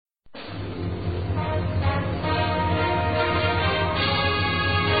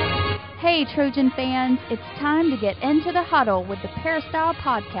Hey, Trojan fans, it's time to get into the huddle with the Peristyle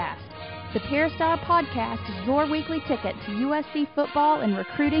Podcast. The Peristyle Podcast is your weekly ticket to USC football and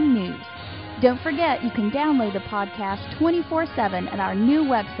recruiting news. Don't forget you can download the podcast 24/7 at our new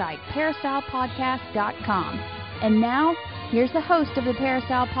website, peristylepodcast.com. And now, here's the host of the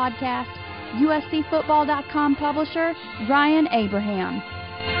Peristyle Podcast, USCfootball.com publisher, Ryan Abraham.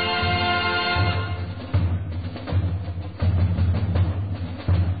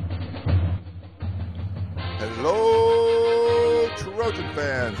 Hello, Trojan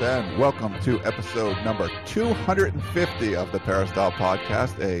fans, and welcome to episode number 250 of the Peristyle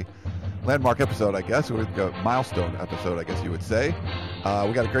Podcast, a landmark episode, I guess, a milestone episode, I guess you would say.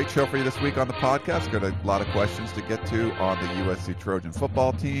 We got a great show for you this week on the podcast. Got a lot of questions to get to on the USC Trojan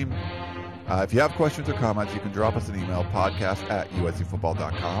football team. If you have questions or comments, you can drop us an email,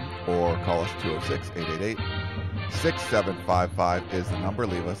 podcast@uscfootball.com, or call us 206-888-6755 is the number.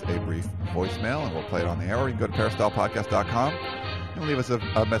 Leave us a brief voicemail, and we'll play it on the air. Or you can go to peristylepodcast.com and leave us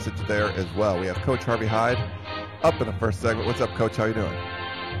a message there as well. We have Coach Harvey Hyde up in the first segment. What's up, Coach? How you doing?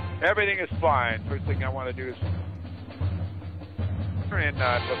 Everything is fine. First thing I want to do is and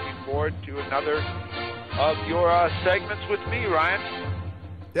looking forward to another of your segments with me, Ryan.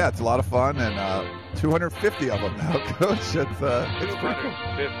 Yeah, it's a lot of fun, and 250 of them now, Coach. It's pretty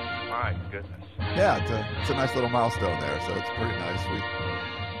cool. My goodness. Yeah, it's a nice little milestone there, so it's pretty nice.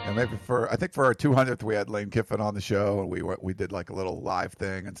 And maybe for our 200th, we had Lane Kiffin on the show, and we did like a little live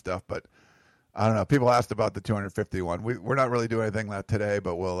thing and stuff. But I don't know. People asked about the 250 one. We're not really doing anything like today,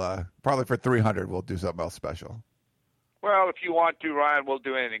 but we'll probably for 300 we'll do something else special. Well, if you want to, Ryan, we'll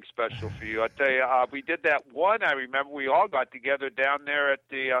do anything special for you. I tell you, we did that one. I remember we all got together down there at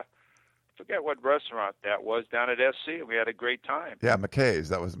the. I forget what restaurant that was down at SC, and we had a great time. Yeah, McKay's.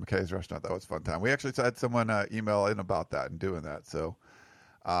 That was McKay's restaurant. That was a fun time. We actually had someone email in about that and doing that. So,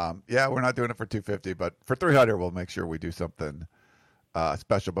 yeah, we're not doing it for 250, but for 300, we'll make sure we do something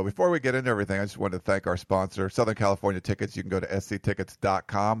special. But before we get into everything, I just wanted to thank our sponsor, Southern California Tickets. You can go to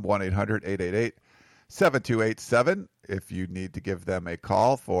sctickets.com, 1-800-888-7287 if you need to give them a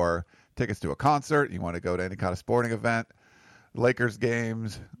call for tickets to a concert, you want to go to any kind of sporting event. Lakers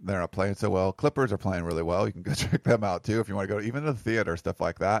games, they're not playing so well. Clippers are playing really well. You can go check them out too if you want to go even to the theater, stuff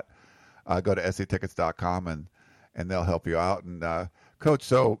like that. Go to sctickets.com and they'll help you out. And Coach,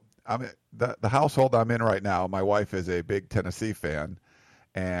 so the household I'm in right now, my wife is a big Tennessee fan,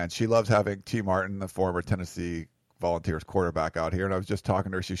 and she loves having T. Martin, the former Tennessee Volunteers quarterback, out here. And I was just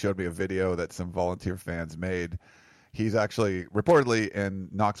talking to her. She showed me a video that some Volunteer fans made. He's actually reportedly in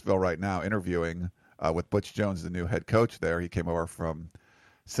Knoxville right now interviewing with Butch Jones, the new head coach there. He came over from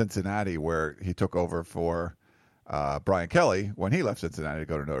Cincinnati, where he took over for Brian Kelly when he left Cincinnati to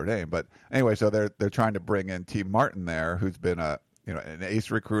go to Notre Dame. But anyway, so they're trying to bring in T. Martin there, who's been an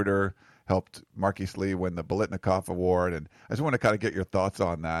ace recruiter, helped Marquise Lee win the Biletnikoff Award. And I just want to kind of get your thoughts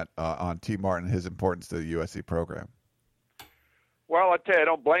on that, on T. Martin, his importance to the USC program. Well, I tell you, I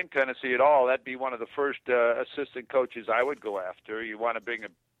don't blame Tennessee at all. That'd be one of the first assistant coaches I would go after. You want to bring a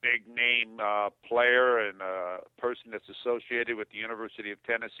big-name player and a person that's associated with the University of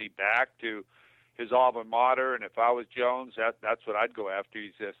Tennessee back to his alma mater, and if I was Jones, that's what I'd go after.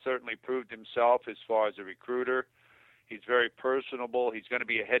 He's certainly proved himself as far as a recruiter. He's very personable. He's going to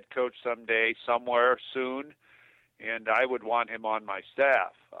be a head coach someday, somewhere soon, and I would want him on my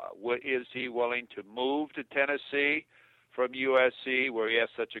staff. Is he willing to move to Tennessee from USC, where he has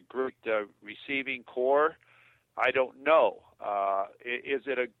such a great receiving core? I don't know. Is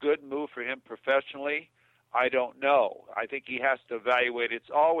it a good move for him professionally? I don't know. I think he has to evaluate. It's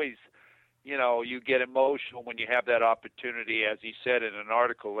always, you get emotional when you have that opportunity, as he said in an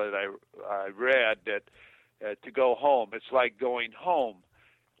article that I read, that to go home. It's like going home.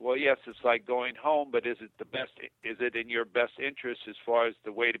 Well, yes, it's like going home, but is it the best? Is it in your best interest as far as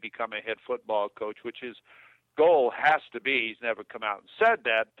the way to become a head football coach, which his goal has to be? He's never come out and said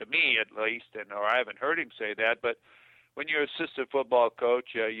that to me, at least, or I haven't heard him say that. But when you're an assistant football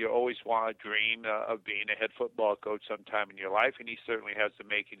coach, you always want to dream of being a head football coach sometime in your life, and he certainly has the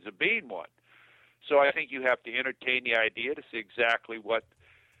makings of being one. So I think you have to entertain the idea to see exactly what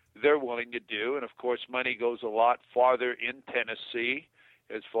they're willing to do. And, of course, money goes a lot farther in Tennessee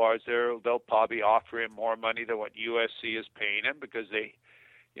as far as they'll probably offer him more money than what USC is paying him, because they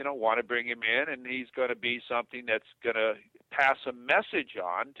want to bring him in, and he's going to be something that's going to pass a message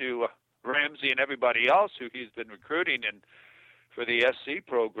on to Ramsey and everybody else who he's been recruiting and for the SC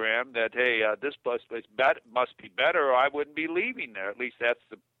program, that, hey, this place must be better, or I wouldn't be leaving there. At least that's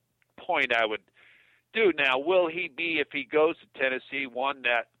the point I would do. Now, will he be, if he goes to Tennessee, one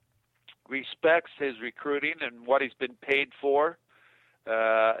that respects his recruiting and what he's been paid for?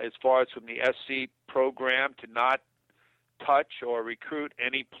 as far as from the SC program to not touch or recruit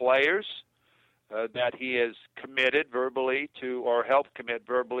any players that he has committed verbally to or helped commit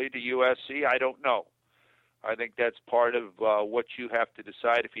verbally to USC. I don't know. I think that's part of what you have to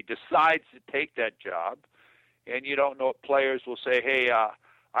decide if he decides to take that job. And you don't know if players will say, hey,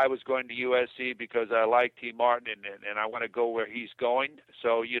 I was going to USC because I like T. Martin and I want to go where he's going.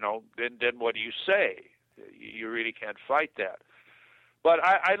 So, then what do you say? You really can't fight that. But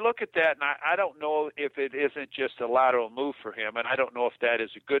I look at that, and I don't know if it isn't just a lateral move for him, and I don't know if that is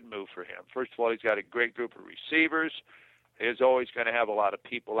a good move for him. First of all, he's got a great group of receivers. He's always going to have a lot of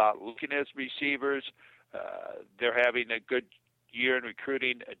people out looking at receivers. They're having a good year in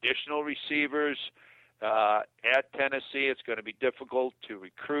recruiting additional receivers. At Tennessee, it's going to be difficult to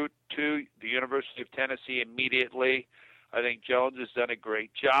recruit to the University of Tennessee immediately. I think Jones has done a great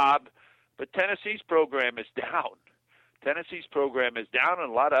job, but Tennessee's program is down. Tennessee's program is down,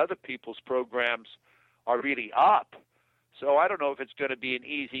 and a lot of other people's programs are really up. So I don't know if it's going to be an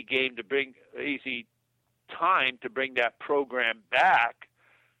easy time to bring that program back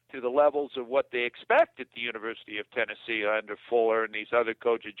to the levels of what they expect at the University of Tennessee under Fuller and these other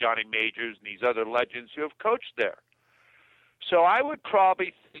coaches, Johnny Majors, and these other legends who have coached there. So I would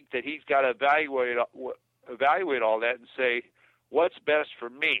probably think that he's got to evaluate all that and say, what's best for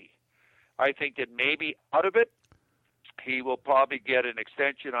me? I think that maybe out of it, he will probably get an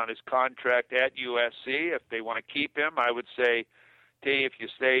extension on his contract at USC. If they want to keep him, I would say, T, if you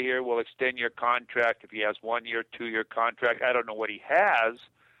stay here, we'll extend your contract. If he has 1 year, 2 year contract, I don't know what he has,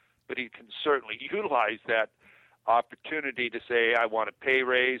 but he can certainly utilize that opportunity to say, I want a pay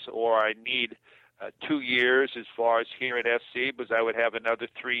raise or I need 2 years as far as here at SC, because I would have another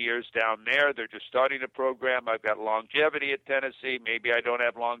 3 years down there. They're just starting a program. I've got longevity at Tennessee. Maybe I don't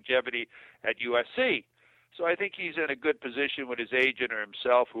have longevity at USC. So I think he's in a good position with his agent or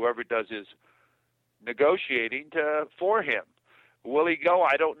himself, whoever does his negotiating for him. Will he go?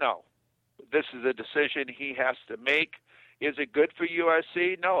 I don't know. This is a decision he has to make. Is it good for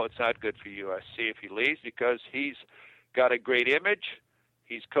USC? No, it's not good for USC if he leaves, because he's got a great image.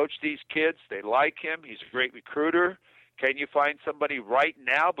 He's coached these kids. They like him. He's a great recruiter. Can you find somebody right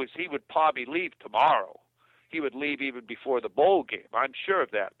now? Because he would probably leave tomorrow. He would leave even before the bowl game. I'm sure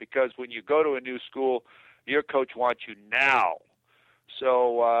of that, because when you go to a new school, your coach wants you now.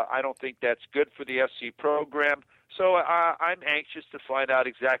 So I don't think that's good for the SC program. So I'm anxious to find out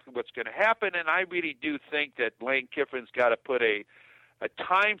exactly what's going to happen, and I really do think that Lane Kiffin's got to put a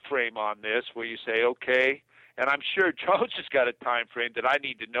time frame on this where you say, okay, and I'm sure Jones has got a time frame that I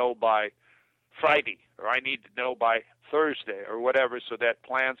need to know by Friday or I need to know by Thursday or whatever, so that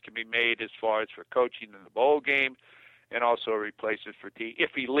plans can be made as far as for coaching in the bowl game and also a replacement for T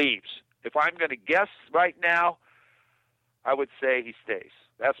if he leaves. If I'm going to guess right now, I would say he stays.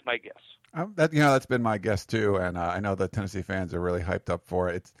 That's my guess. That's been my guess too, and I know the Tennessee fans are really hyped up for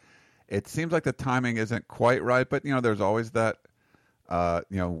it. It seems like the timing isn't quite right, but there's always that.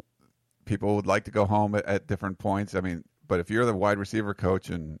 People would like to go home at different points. I mean, but if you're the wide receiver coach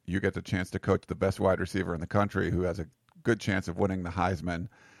and you get the chance to coach the best wide receiver in the country who has a good chance of winning the Heisman,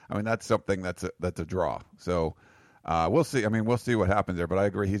 I mean that's something that's a draw. So. We'll see. I mean, we'll see what happens there. But I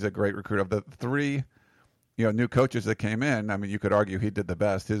agree, he's a great recruiter. Of the three, new coaches that came in, I mean, you could argue he did the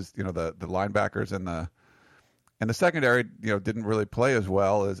best. His, the linebackers and the secondary, didn't really play as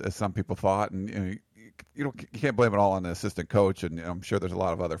well as some people thought. And you can't blame it all on the assistant coach. And I'm sure there's a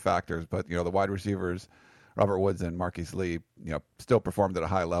lot of other factors. But the wide receivers, Robert Woods and Marquise Lee, still performed at a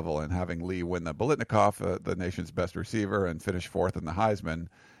high level. And having Lee win the Biletnikoff, the nation's best receiver, and finish fourth in the Heisman,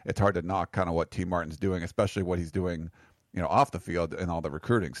 it's hard to knock kind of what T. Martin's doing, especially what he's doing, off the field and all the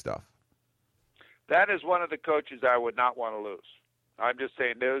recruiting stuff. That is one of the coaches I would not want to lose. I'm just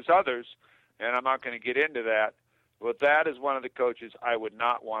saying there's others, and I'm not going to get into that, but that is one of the coaches I would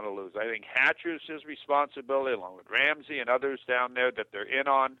not want to lose. I think Hatcher's his responsibility, along with Ramsey and others down there that they're in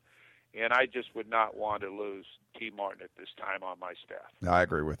on, and I just would not want to lose T. Martin at this time on my staff. I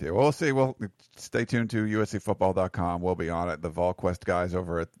agree with you. We'll see. Well, stay tuned to USCFootball.com. We'll be on it. The VolQuest guys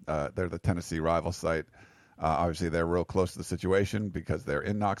over at they're the Tennessee rival site. Obviously, they're real close to the situation because they're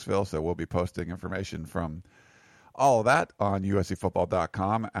in Knoxville, so we'll be posting information from all of that on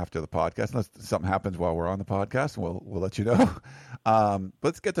USCFootball.com after the podcast. Unless something happens while we're on the podcast, we'll let you know.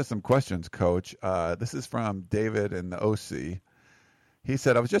 Let's get to some questions, Coach. This is from David in the OC. He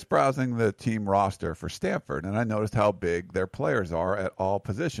said, I was just browsing the team roster for Stanford, and I noticed how big their players are at all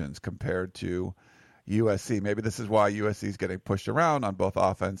positions compared to USC. Maybe this is why USC is getting pushed around on both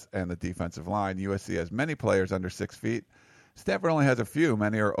offense and the defensive line. USC has many players under 6 feet. Stanford only has a few.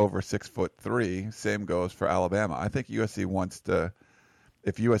 Many are over 6'3". Same goes for Alabama. I think USC wants to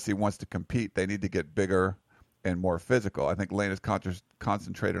if USC wants to compete, they need to get bigger and more physical. I think Lane has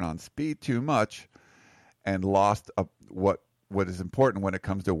concentrated on speed too much and lost what is important when it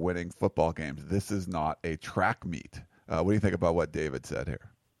comes to winning football games. This is not a track meet. What do you think about what David said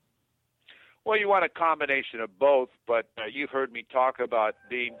here? Well, you want a combination of both, but you've heard me talk about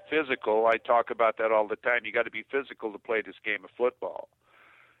being physical. I talk about that all the time. You got to be physical to play this game of football,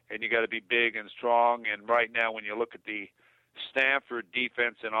 and you got to be big and strong. And right now, when you look at the Stanford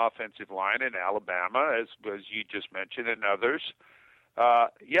defense and offensive line in Alabama, as you just mentioned, and others,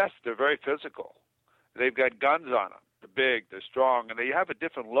 yes, they're very physical. They've got guns on them. They're big, they're strong, and they have a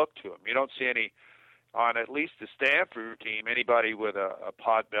different look to them. You don't see any, on at least the Stanford team, anybody with a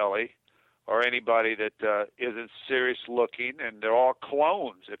pot belly or anybody that isn't serious looking, and they're all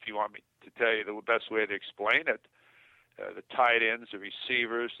clones, if you want me to tell you the best way to explain it. The tight ends, the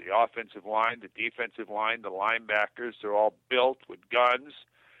receivers, the offensive line, the defensive line, the linebackers, they're all built with guns,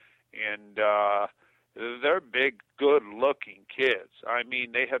 and they're big, good-looking kids. I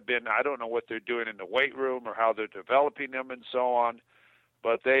mean, they have been, I don't know what they're doing in the weight room or how they're developing them and so on,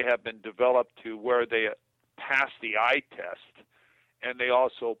 but they have been developed to where they pass the eye test, and they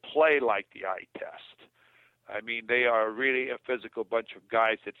also play like the eye test. I mean, they are really a physical bunch of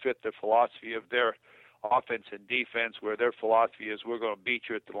guys that fit the philosophy of their offense and defense, where their philosophy is we're going to beat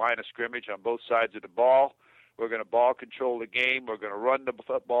you at the line of scrimmage on both sides of the ball. We're going to ball control the game. We're going to run the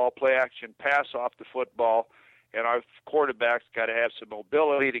football, play action, pass off the football, and our quarterback's got to have some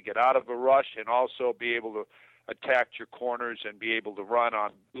mobility to get out of a rush and also be able to attack your corners and be able to run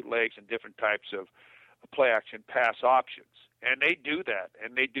on bootlegs and different types of play action pass options. And they do that,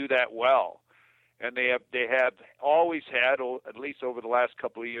 and they do that well. And they have always had, at least over the last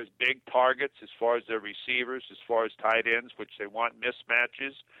couple of years, big targets as far as their receivers, as far as tight ends, which they want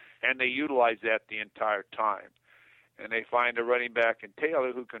mismatches, and they utilize that the entire time. And they find a running back in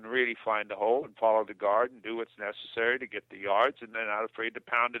Taylor who can really find the hole and follow the guard and do what's necessary to get the yards, and they're not afraid to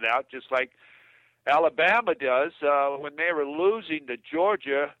pound it out, just like Alabama does when they were losing to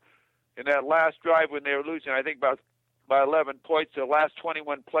Georgia in that last drive when they were losing, I think by 11 points. The last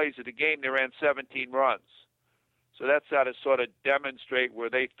 21 plays of the game, they ran 17 runs. So that's how to sort of demonstrate where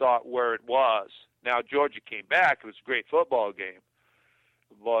they thought where it was. Now, Georgia came back. It was a great football game.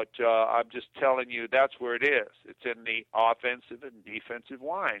 But I'm just telling you that's where it is. It's in the offensive and defensive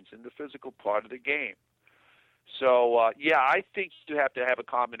lines, in the physical part of the game. So, I think you have to have a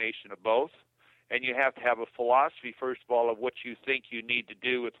combination of both. And you have to have a philosophy, first of all, of what you think you need to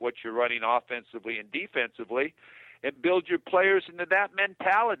do with what you're running offensively and defensively, and build your players into that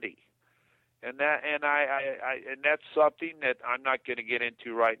mentality. And that's something that I'm not going to get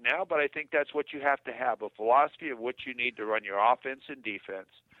into right now, but I think that's what you have to have, a philosophy of what you need to run your offense and defense,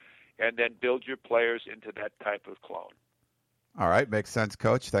 and then build your players into that type of clone. All right, makes sense,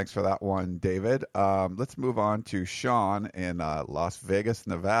 Coach. Thanks for that one, David. Let's move on to Sean in Las Vegas,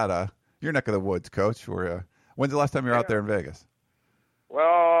 Nevada. Your neck of the woods, Coach. When's the last time you were out there in Vegas?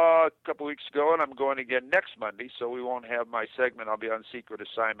 Well, a couple weeks ago, and I'm going again next Monday, so we won't have my segment. I'll be on secret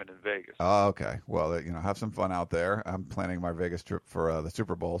assignment in Vegas. Oh, okay. Well, have some fun out there. I'm planning my Vegas trip for the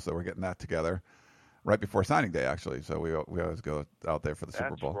Super Bowl, so we're getting that together right before signing day, actually. So we always go out there for the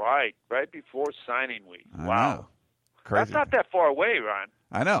Super Bowl. That's right before signing week. Wow. Crazy. That's not that far away, Ron.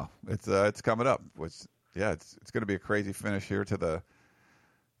 I know. It's coming up. It's going to be a crazy finish here to the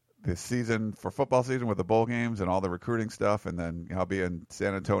season, for football season, with the bowl games and all the recruiting stuff, and then I'll be in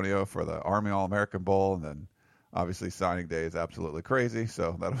San Antonio for the Army All-American Bowl, and then obviously signing day is absolutely crazy,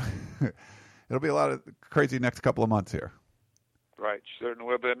 so it'll be a lot of crazy next couple of months here. Right, certainly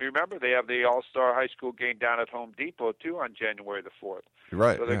will. But remember, they have the All-Star High School game down at Home Depot, too, on January the 4th.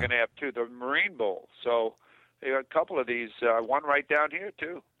 Right. So they're going to have two, the Marine Bowl. So they got a couple of these, one right down here,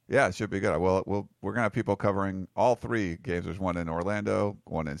 too. Yeah, it should be good. Well, we're going to have people covering all three games. There's one in Orlando,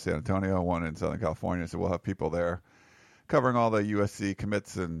 one in San Antonio, one in Southern California. So we'll have people there covering all the USC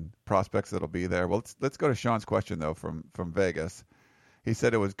commits and prospects that'll be there. Well, let's go to Sean's question, though, from Vegas. He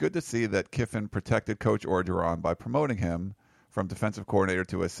said it was good to see that Kiffin protected Coach Orgeron by promoting him from defensive coordinator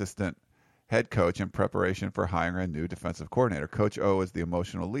to assistant head coach in preparation for hiring a new defensive coordinator. Coach O is the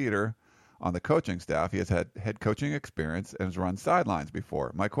emotional leader on the coaching staff. He has had head coaching experience and has run sidelines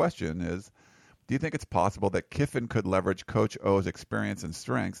before. My question is, do you think it's possible that Kiffin could leverage Coach O's experience and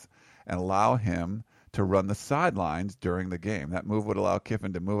strengths and allow him to run the sidelines during the game? That move would allow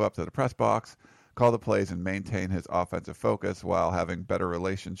Kiffin to move up to the press box, call the plays, and maintain his offensive focus while having better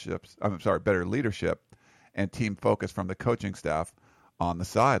leadership and team focus from the coaching staff on the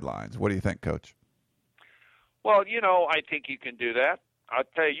sidelines. What do you think, Coach? Well, I think you can do that. I'll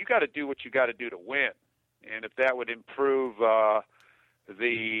tell you, you got to do what you got to do to win. And if that would improve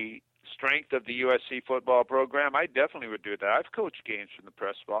the strength of the USC football program, I definitely would do that. I've coached games from the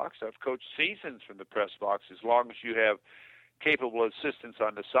press box. I've coached seasons from the press box. As long as you have capable assistants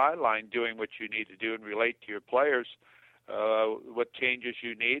on the sideline doing what you need to do and relate to your players, what changes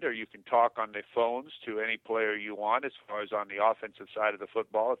you need, or you can talk on the phones to any player you want as far as on the offensive side of the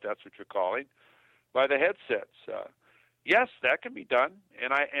football, if that's what you're calling, by the headsets. Yes, that can be done,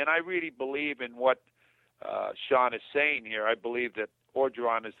 and I really believe in what Sean is saying here. I believe that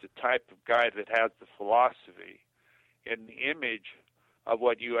Orgeron is the type of guy that has the philosophy and the image of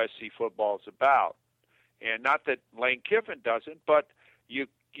what USC football is about. And not that Lane Kiffin doesn't, but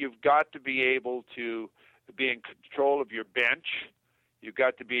you've got to be able to be in control of your bench. You've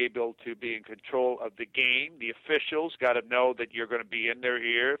got to be able to be in control of the game. The officials got to know that you're going to be in their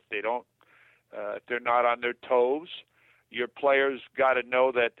ear if they're not on their toes. Your players got to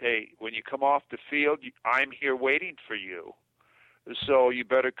know that, hey, when you come off the field, I'm here waiting for you. So you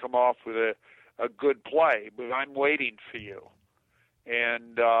better come off with a good play, but I'm waiting for you.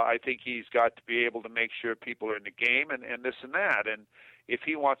 And I think he's got to be able to make sure people are in the game and this and that. And if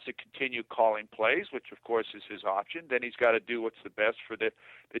he wants to continue calling plays, which of course is his option, then he's got to do what's the best for the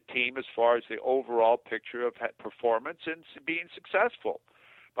team as far as the overall picture of performance and being successful.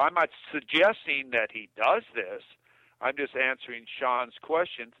 But I'm not suggesting that he does this. I'm just answering Sean's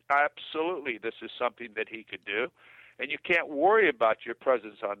question. Absolutely, this is something that he could do. And you can't worry about your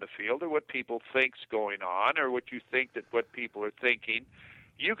presence on the field or what people think's going on or what you think that what people are thinking.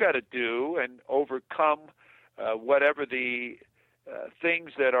 You got to do and overcome whatever the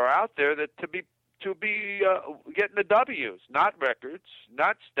things that are out there that to be getting the W's, not records,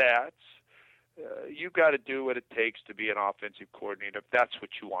 not stats. You've got to do what it takes to be an offensive coordinator if that's what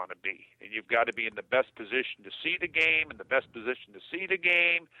you want to be. And you've got to be in the best position to see the game and the best position to see the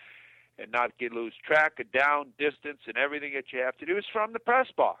game and not lose track of down, distance, and everything that you have to do is from the press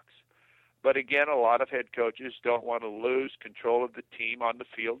box. But again, a lot of head coaches don't want to lose control of the team on the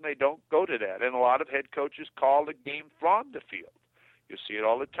field, and they don't go to that. And a lot of head coaches call the game from the field. You see it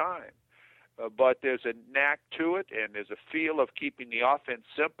all the time. But there's a knack to it, and there's a feel of keeping the offense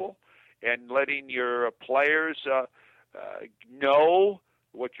simple and letting your players know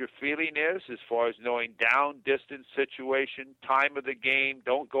what your feeling is as far as knowing down, distance, situation, time of the game,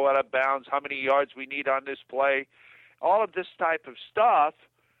 don't go out of bounds, how many yards we need on this play. All of this type of stuff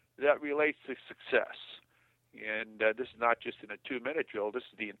that relates to success. And this is not just in a 2-minute drill. This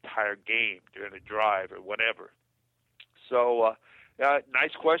is the entire game during a drive or whatever. So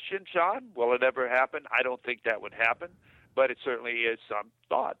nice question, Sean. Will it ever happen? I don't think that would happen. But it certainly is some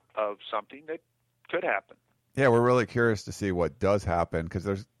thought of something that could happen. Yeah, we're really curious to see what does happen because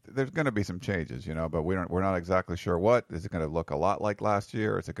there's going to be some changes, but we're not exactly sure what. Is it going to look a lot like last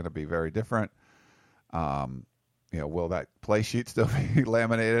year? Or is it going to be very different? Will that play sheet still be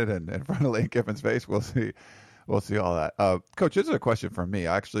laminated and in front of Lane Kiffin's face? We'll see. We'll see all that. Coach, this is a question from me.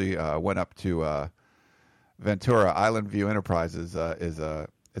 I actually went up to Ventura. Island View Enterprises is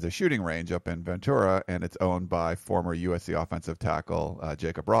a shooting range up in Ventura, and it's owned by former USC offensive tackle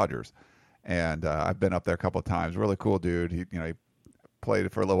Jacob Rogers. And I've been up there a couple of times. Really cool dude. He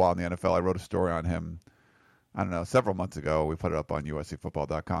played for a little while in the NFL. I wrote a story on him, I don't know, several months ago. We put it up on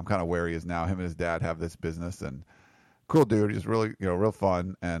USCfootball.com, kind of where he is now. Him and his dad have this business, and cool dude. He's really, real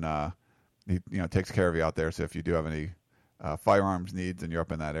fun, and he, takes care of you out there. So if you do have any firearms needs and you're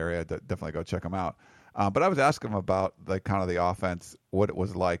up in that area, definitely go check him out. But I was asking him about kind of the offense, what it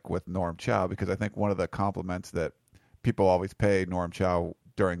was like with Norm Chow, because I think one of the compliments that people always pay Norm Chow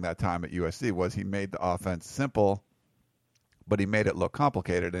during that time at USC was he made the offense simple, but he made it look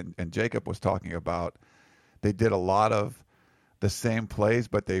complicated. And Jacob was talking about they did a lot of the same plays,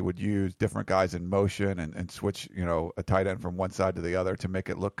 but they would use different guys in motion and switch, a tight end from one side to the other to make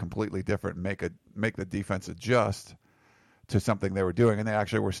it look completely different and make the defense adjust to something they were doing. And they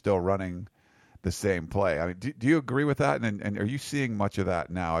actually were still running the same play. I mean, do you agree with that? And are you seeing much of that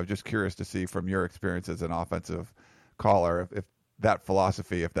now? I'm just curious to see from your experience as an offensive caller, if that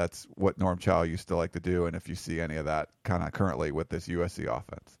philosophy, if that's what Norm Chow used to like to do, and if you see any of that kind of currently with this USC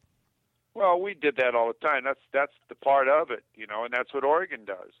offense. Well, we did that all the time. That's the part of it, and that's what Oregon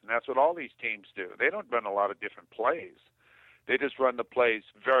does, and that's what all these teams do. They don't run a lot of different plays. They just run the plays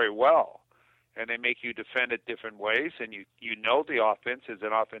very well, and they make you defend it different ways, and you know the offense as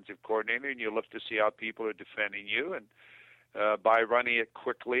an offensive coordinator, and you look to see how people are defending you, and by running it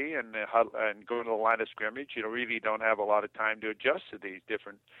quickly and going to the line of scrimmage, really don't have a lot of time to adjust to these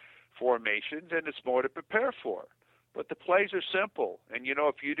different formations, and it's more to prepare for. But the plays are simple, and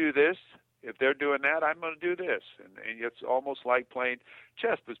if you do this, if they're doing that, I'm going to do this, and it's almost like playing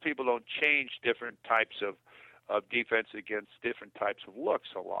chess, because people don't change different types of of defense against different types of looks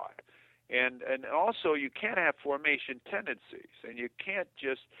a lot. And also you can't have formation tendencies, and you can't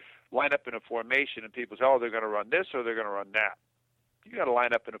just line up in a formation and people say, oh, they're going to run this or they're going to run that. You got to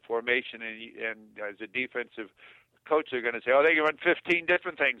line up in a formation, and as a defensive coach, they're going to say, oh, they can run 15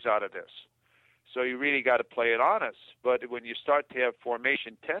 different things out of this. So you really got to play it honest. But when you start to have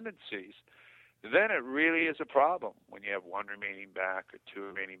formation tendencies, then it really is a problem when you have one remaining back or two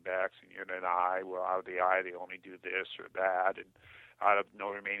remaining backs and you're in an eye. Well, out of the eye, they only do this or that. And out of no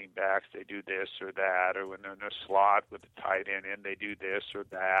remaining backs, they do this or that. Or when they're in a slot with the tight end in, they do this or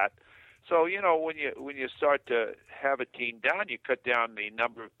that. So, when you start to have a team down, you cut down the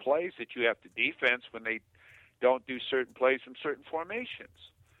number of plays that you have to defense when they don't do certain plays from certain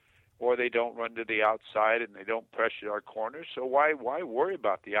formations. Or they don't run to the outside and they don't pressure our corners. So why worry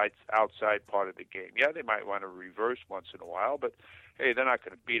about the outside part of the game? Yeah, they might want to reverse once in a while, but hey, they're not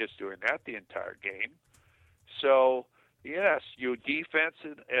going to beat us doing that the entire game. So yes, you defense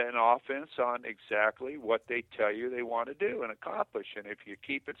and offense on exactly what they tell you they want to do and accomplish. And if you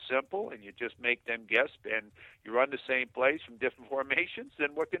keep it simple and you just make them guess and you run the same plays from different formations,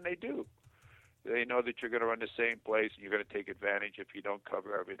 then what can they do? They know that you're going to run the same plays and you're going to take advantage if you don't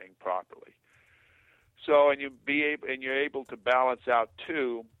cover everything properly. So, and you're able to balance out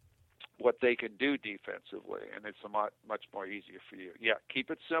too what they can do defensively, and it's much more easier for you. Yeah,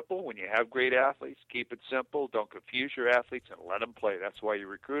 keep it simple. When you have great athletes, keep it simple. Don't confuse your athletes and let them play. That's why you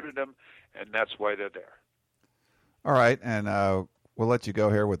recruited them, and that's why they're there. All right, and we'll let you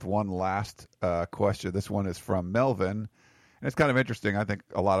go here with one last question. This one is from Melvin. And it's kind of interesting. I think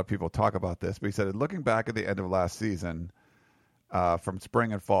a lot of people talk about this, but he said, looking back at the end of last season, from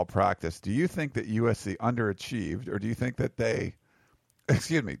spring and fall practice, do you think that USC underachieved, or do you think that they, do you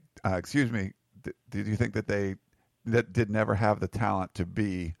think that they did never have the talent to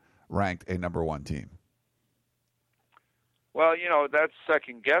be ranked a number one team? Well, that's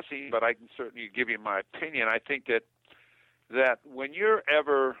second guessing, but I can certainly give you my opinion. I think that when you're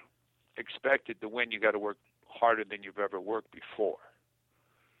ever expected to win, you got to work harder than you've ever worked before.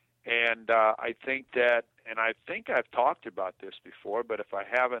 And I think I've talked about this before, but if I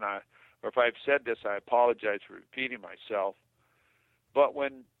haven't, or if I've said this, I apologize for repeating myself. But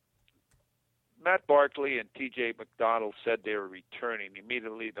when Matt Barkley and T.J. McDonald said they were returning,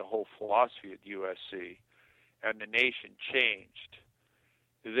 immediately the whole philosophy at USC and the nation changed.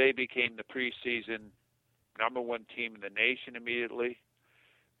 They became the preseason number one team in the nation immediately.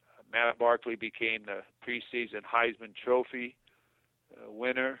 Matt Barkley became the preseason Heisman Trophy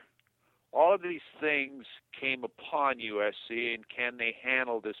winner. All of these things came upon USC, and can they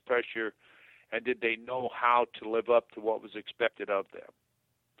handle this pressure, and did they know how to live up to what was expected of them?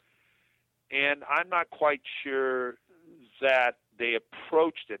 And I'm not quite sure that they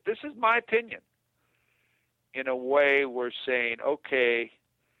approached it. This is my opinion. In a way, we're saying, okay,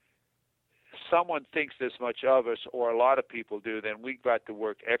 someone thinks this much of us, or a lot of people do, then we've got to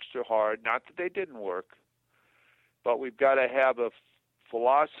work extra hard. Not that they didn't work, but we've got to have a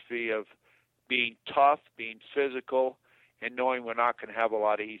philosophy of being tough, being physical, and knowing we're not going to have a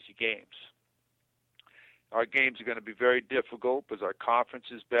lot of easy games. Our games are going to be very difficult because our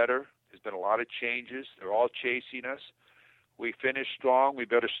conference is better. There's been a lot of changes. They're all chasing us. We finished strong. We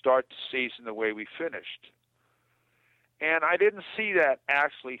better start the season the way we finished. And I didn't see that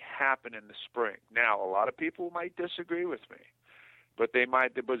actually happen in the spring. Now, a lot of people might disagree with me, but they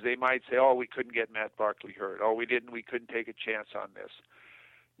might say, "Oh, we couldn't get Matt Barkley hurt. Oh, we couldn't take a chance on this."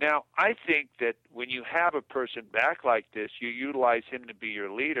 Now, I think that when you have a person back like this, you utilize him to be your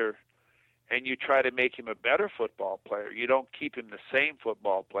leader, and you try to make him a better football player. You don't keep him the same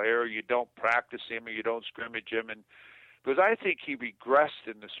football player, or you don't practice him, or you don't scrimmage him, because I think he regressed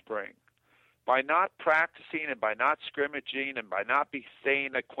in the spring. By not practicing and by not scrimmaging and by not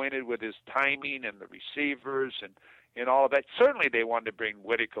staying acquainted with his timing and the receivers and all of that. Certainly they wanted to bring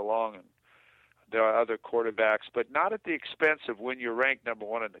Whittick along and there are other quarterbacks, but not at the expense of when you're ranked number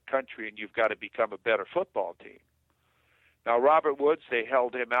one in the country and you've got to become a better football team. Now, Robert Woods, they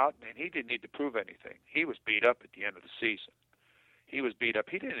held him out, and he didn't need to prove anything. He was beat up at the end of the season. He was beat up.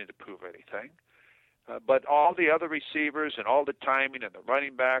 He didn't need to prove anything. But all the other receivers and all the timing and the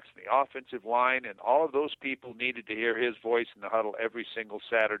running backs and the offensive line and all of those people needed to hear his voice in the huddle every single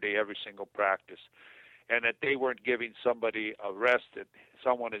Saturday, every single practice, and that they weren't giving somebody a rest that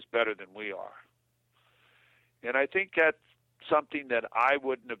someone is better than we are. And I think that's something that I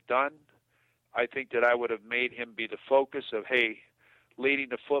wouldn't have done. I think that I would have made him be the focus of, hey, leading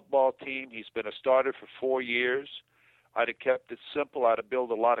the football team. He's been a starter for 4 years. I'd have kept it simple. I'd have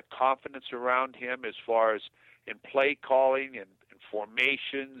built a lot of confidence around him as far as in play calling and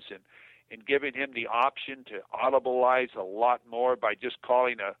formations and giving him the option to audibilize a lot more by just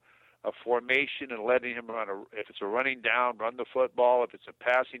calling a formation and letting him run. If it's a running down, run the football. If it's a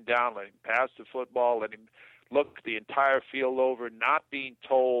passing down, let him pass the football. Let him look the entire field over, not being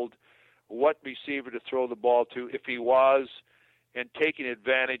told what receiver to throw the ball to if he was, and taking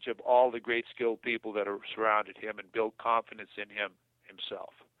advantage of all the great skilled people that are surrounded him and build confidence in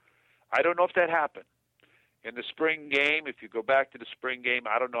himself. I don't know if that happened. In the spring game, if you go back to the spring game,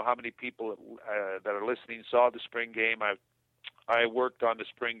 I don't know how many people that are listening saw the spring game. I worked on the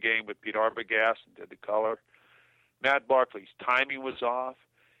spring game with Pete Arbogast and did the color. Matt Barkley's timing was off.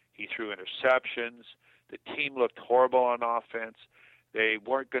 He threw interceptions. The team looked horrible on offense. They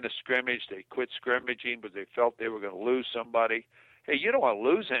weren't going to scrimmage. They quit scrimmaging because they felt they were going to lose somebody. Hey, you don't want to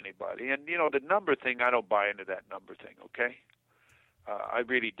lose anybody. And, the number thing, I don't buy into that number thing, okay? I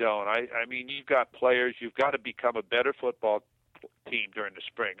really don't. I mean, you've got players. You've got to become a better football team during the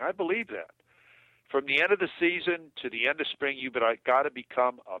spring. I believe that. From the end of the season to the end of spring, you've got to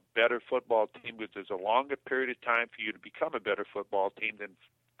become a better football team because there's a longer period of time for you to become a better football team than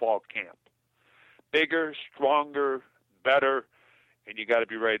fall camp. Bigger, stronger, better, and you got to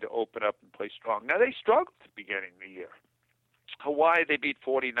be ready to open up and play strong. Now, they struggled at the beginning of the year. Hawaii, they beat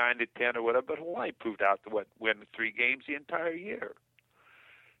 49-10 or whatever, but Hawaii proved out to win 3 games the entire year.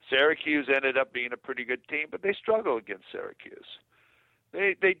 Syracuse ended up being a pretty good team, but they struggled against Syracuse.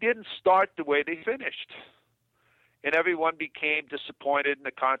 They didn't start the way they finished. And everyone became disappointed, and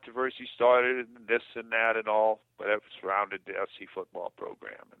the controversy started, and this and that and all, whatever surrounded the SC football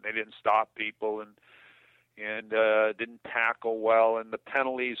program. And they didn't stop people and didn't tackle well, and the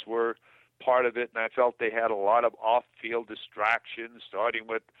penalties were part of it. And I felt they had a lot of off-field distractions, starting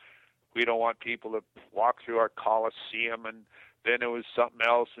with we don't want people to walk through our Coliseum, and then it was something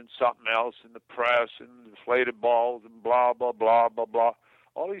else in the press and inflated balls and blah, blah, blah, blah, blah.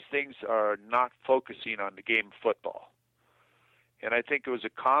 All these things are not focusing on the game of football. And I think it was a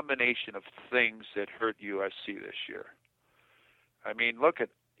combination of things that hurt USC this year. I mean,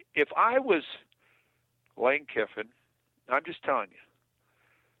 if I was Lane Kiffin, I'm just telling you,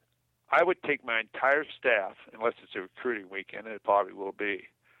 I would take my entire staff, unless it's a recruiting weekend, and it probably will be,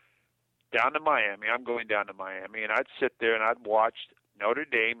 down to Miami. I'm going down to Miami, and I'd sit there and I'd watch Notre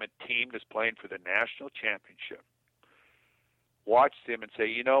Dame, a team that's playing for the national championship. Watch them and say,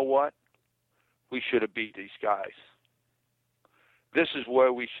 you know what? We should have beat these guys. This is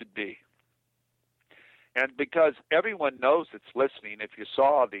where we should be. And because everyone knows that's listening, if you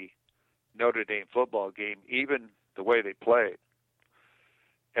saw the Notre Dame football game, even the way they played,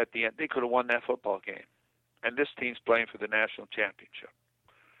 at the end, they could have won that football game. And this team's playing for the national championship.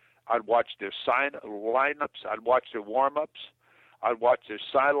 I'd watch their lineups. I'd watch their warm-ups. I'd watch their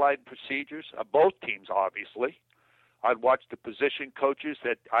sideline procedures of both teams, obviously. I'd watch the position coaches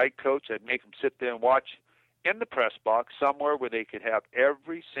that I coach. I'd make them sit there and watch in the press box somewhere where they could have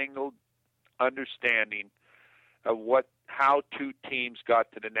every single understanding of how 2 teams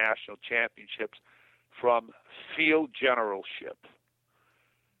got to the national championships from field generalship,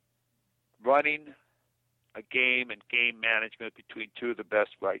 running a game and game management between 2 of the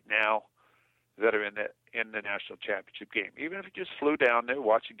best right now that are in the national championship game. Even if you just flew down there,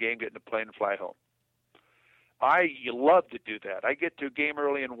 watch a game, get in the plane, and fly home. I love to do that. I get to a game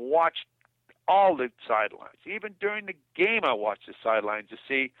early and watch all the sidelines. Even during the game, I watch the sidelines to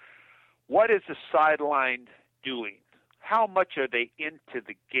see what is the sideline doing. How much are they into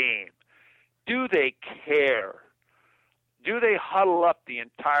the game? Do they care? Do they huddle up the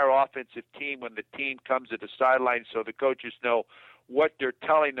entire offensive team when the team comes to the sideline so the coaches know what they're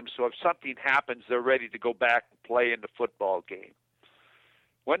telling them, so if something happens, they're ready to go back and play in the football game?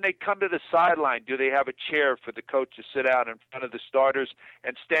 When they come to the sideline, do they have a chair for the coach to sit out in front of the starters,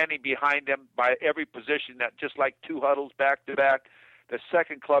 and standing behind them by every position, that just like 2 huddles back to back, the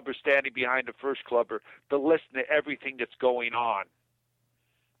second clubber standing behind the first clubber to listen to everything that's going on?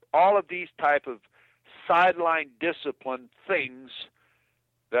 All of these type of sideline discipline things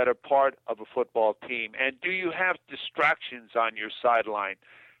that are part of a football team. And do you have distractions on your sideline?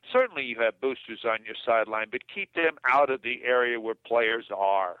 Certainly you have boosters on your sideline, but keep them out of the area where players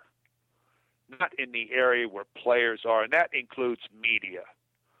are, not in the area where players are, and that includes media.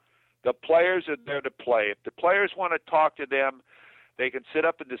 The players are there to play. If the players want to talk to them, they can sit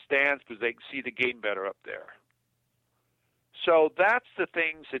up in the stands because they can see the game better up there. So that's the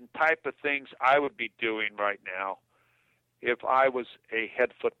things and type of things I would be doing right now if I was a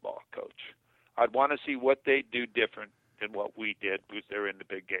head football coach. I'd want to see what they do different than what we did because they're in the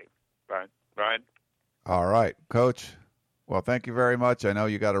big game. Brian? All right, Coach. Well, thank you very much. I know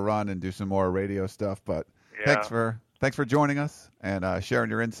you got to run and do some more radio stuff, but thanks for thanks for joining us and sharing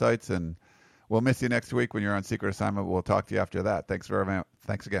your insights. And we'll miss you next week when you're on secret assignment. We'll talk to you after that. Thanks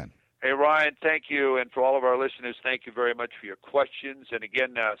again. Hey, Ryan, thank you. And for all of our listeners, thank you very much for your questions. And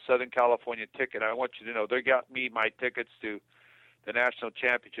again, Southern California Ticket, I want you to know they got me my tickets to the National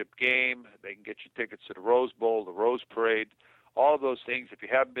Championship game. They can get you tickets to the Rose Bowl, the Rose Parade, all of those things. If you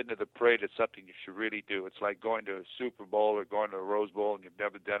haven't been to the parade, it's something you should really do. It's like going to a Super Bowl or going to a Rose Bowl and you've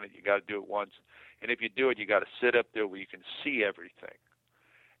never done it. You got to do it once. And if you do it, you got to sit up there where you can see everything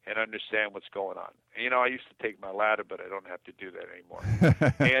and understand what's going on. And, I used to take my ladder, but I don't have to do that anymore.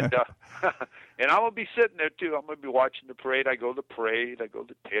 And and I'm going to be sitting there, too. I'm going to be watching the parade. I go to the parade. I go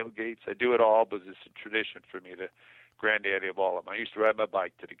to tailgates. I do it all, but it's a tradition for me, the granddaddy of all of them. I used to ride my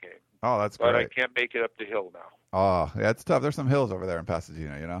bike to the game. Oh, that's great. But I can't make it up the hill now. Oh, yeah, it's tough. There's some hills over there in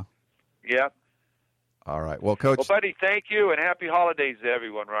Pasadena, Yeah. All right. Well, Coach. Well, buddy, thank you, and happy holidays to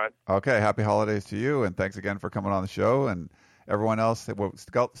everyone, Rod. Okay, happy holidays to you, and thanks again for coming on the show. And everyone else, we've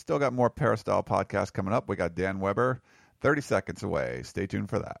still got more Peristyle Podcast coming up. We got Dan Weber 30 seconds away. Stay tuned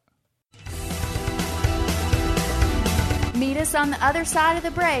for that. Meet us on the other side of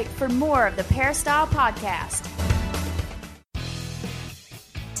the break for more of the Peristyle Podcast.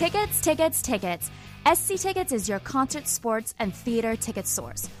 Tickets, tickets, tickets. SC Tickets is your concert, sports, and theater ticket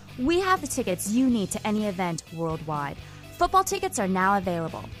source. We have the tickets you need to any event worldwide. Football tickets are now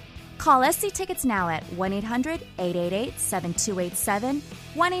available. Call SC Tickets now at 1-800-888-7287,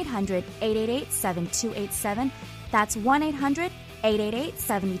 1-800-888-7287. That's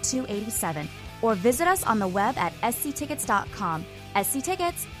 1-800-888-7287. Or visit us on the web at sctickets.com. SC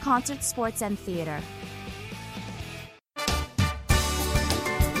Tickets, concert, sports, and theater.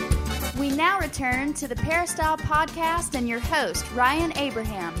 We now return to the Peristyle Podcast and your host, Ryan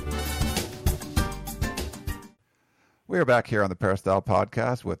Abraham. We are back here on the Peristyle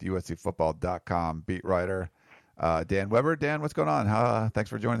Podcast with USCFootball.com beat writer Dan Weber. Dan, what's going on? Thanks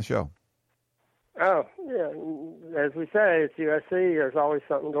for joining the show. Oh, yeah. As we say, it's USC. There's always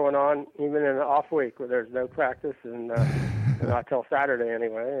something going on, even in an off week where there's no practice, and not till Saturday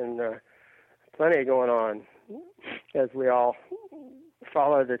anyway, and plenty going on as we all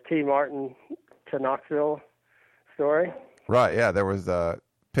follow the T. Martin to Knoxville story. Right, yeah. There was a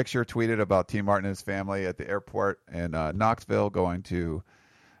picture tweeted about T. Martin and his family at the airport in Knoxville going to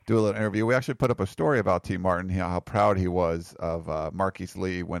do a little interview. We actually put up a story about T. Martin, how proud he was of Marquise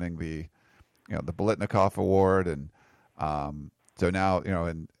Lee winning the Bolitnikoff Award. And so now,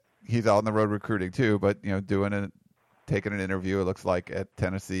 and he's out on the road recruiting too, but, taking an interview, it looks like at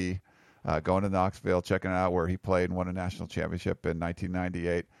Tennessee, going to Knoxville, checking out where he played and won a national championship in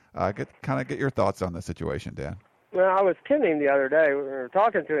 1998. Get your thoughts on the situation, Dan. Well, I was kidding the other day. We were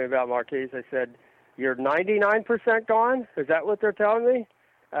talking to him about Marquise. I said, "You're 99% gone? Is that what they're telling me?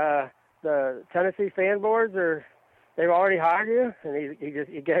 The Tennessee fan boards they've already hired you?" And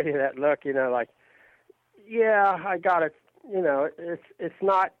he gave you that look, like, yeah, I got it. It's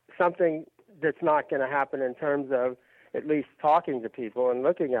not something that's not going to happen in terms of at least talking to people and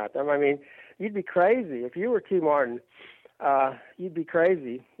looking at them. I mean, you'd be crazy if you were T. Martin. You'd be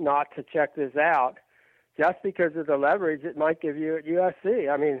crazy not to check this out just because of the leverage it might give you at USC.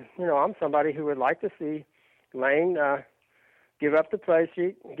 I mean, I'm somebody who would like to see Lane give up the play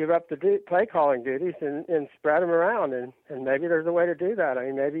sheet, give up the play calling duties, and spread them around. And maybe there's a way to do that. I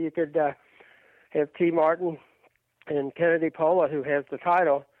mean, maybe you could have T. Martin and Kennedy Pola, who has the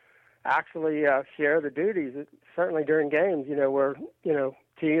title, actually share the duties, certainly during games, where,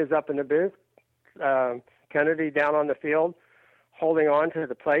 T is up in the booth, Kennedy down on the field holding on to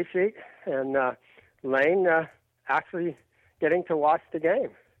the play sheet, and Lane actually getting to watch the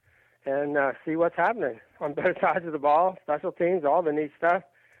game and see what's happening on both sides of the ball, special teams, all the neat stuff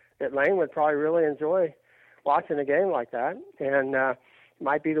that Lane would probably really enjoy watching a game like that. And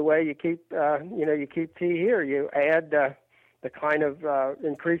might be the way you keep, you keep T here. You add the kind of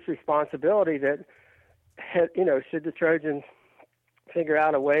increased responsibility that, should the Trojans figure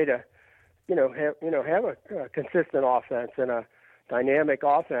out a way to, have a consistent offense and a dynamic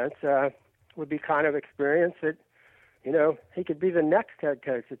offense, would be kind of experience that, he could be the next head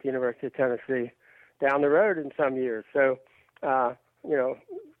coach at the University of Tennessee down the road in some years. So,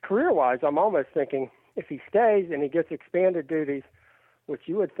 career-wise, I'm almost thinking if he stays and he gets expanded duties, which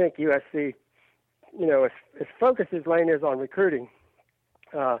you would think USC, as focused as Lane is on recruiting,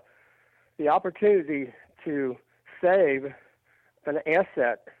 the opportunity to save an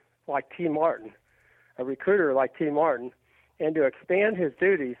asset like T. Martin, a recruiter like T. Martin, and to expand his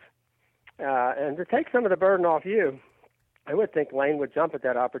duties and to take some of the burden off you, I would think Lane would jump at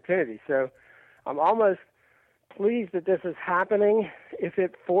that opportunity. So I'm almost pleased that this is happening if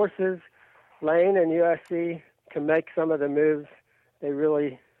it forces Lane and USC can make some of the moves they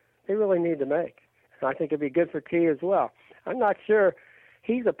really need to make. And I think it'd be good for T as well. I'm not sure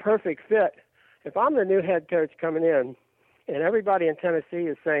he's a perfect fit. If I'm the new head coach coming in, and everybody in Tennessee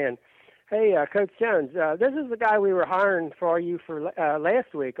is saying, "Hey, Coach Jones, this is the guy we were hiring for you for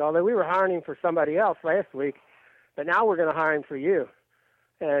last week, although we were hiring him for somebody else last week, but now we're going to hire him for you."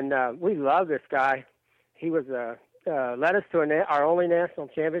 And we love this guy. He was led us to our only national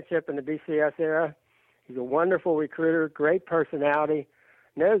championship in the BCS era. He's a wonderful recruiter, great personality,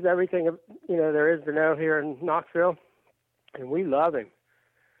 knows everything there is to know here in Knoxville, and we love him.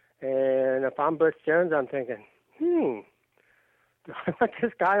 And if I'm Butch Jones, I'm thinking, do I want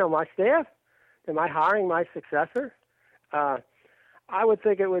this guy on my staff? Am I hiring my successor? I would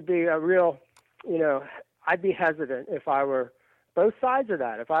think it would be a real, I'd be hesitant if I were both sides of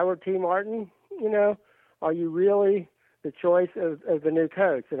that. If I were T. Martin, are you really the choice of the new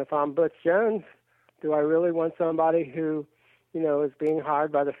coach? And if I'm Butch Jones, do I really want somebody who, is being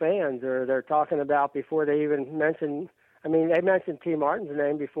hired by the fans, or they're talking about before they even mention, they mentioned T. Martin's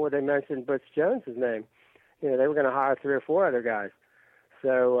name before they mentioned Butch Jones' name. They were going to hire 3 or 4 other guys.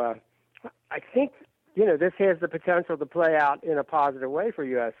 So I think, this has the potential to play out in a positive way for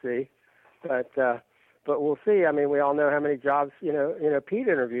USC, but we'll see. We all know how many jobs, Pete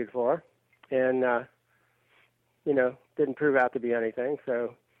interviewed for, and, didn't prove out to be anything.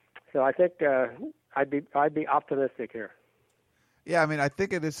 So I think I'd be optimistic here. Yeah, I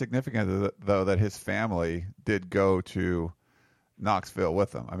think it is significant though that his family did go to Knoxville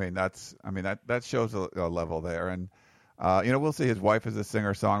with him. That shows a level there, and we'll see. His wife is a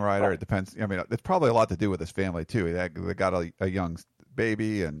singer-songwriter. It depends. It's probably a lot to do with his family too. They got a young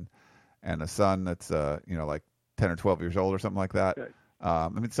baby and a son that's like 10 or 12 years old or something like that.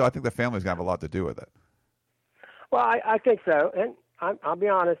 So I think the family's gonna have a lot to do with it. Well, I think so, and I'll be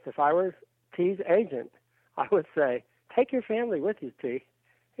honest. If I was T's agent, I would say, take your family with you, T.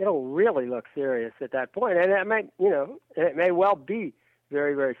 It'll really look serious at that point, and it may well be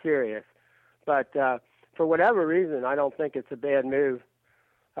very, very serious. But for whatever reason, I don't think it's a bad move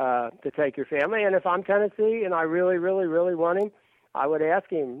to take your family. And if I'm Tennessee and I really, really, really want him, I would ask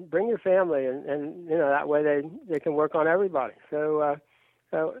him, bring your family, and that way they can work on everybody. So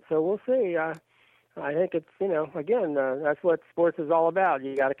we'll see. I think it's again that's what sports is all about.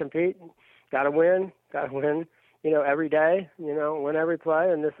 You got to compete, got to win. Every day, win every play,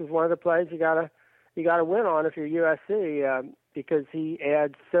 and this is one of the plays you gotta win on if you're USC, because he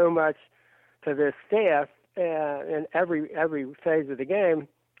adds so much to this staff in every phase of the game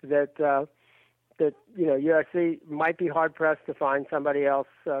that USC might be hard pressed to find somebody else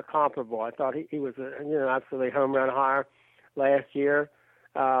comparable. I thought he was absolutely home run hire last year,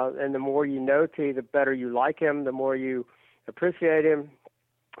 and the more you know T, the better you like him, the more you appreciate him.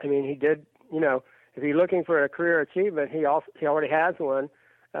 He did, if you're looking for a career achievement, he already has one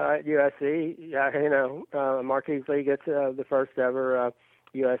at USC. Marquise Lee gets the first ever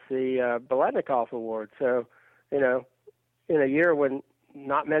USC Biletnikoff Award. So, in a year when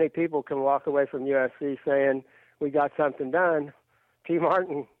not many people can walk away from USC saying we got something done, T.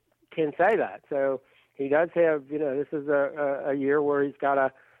 Martin can say that. So he does have, this is a year where he's got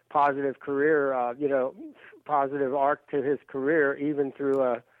a positive career, positive arc to his career, even through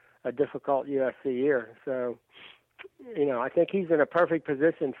a difficult USC year. So, I think he's in a perfect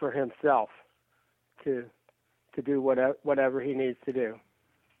position for himself to do whatever he needs to do.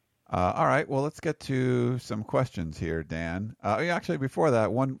 All right. Well, let's get to some questions here, Dan. Actually, before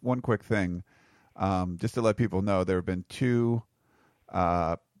that, one quick thing, just to let people know, there have been 2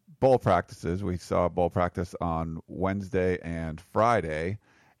 bowl practices. We saw a bowl practice on Wednesday and Friday,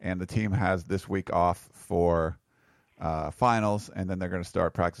 and the team has this week off for finals, and then they're going to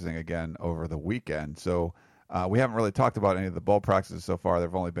start practicing again over the weekend. So we haven't really talked about any of the bowl practices so far. There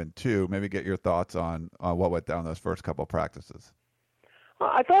have only been 2. Maybe get your thoughts on what went down those first couple of practices.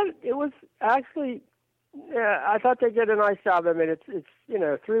 I thought it was actually, I thought they did a nice job.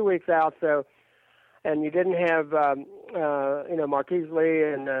 It's 3 weeks out, so, and you didn't have Marquise Lee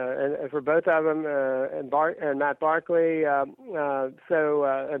and for both of them and Matt Barkley, and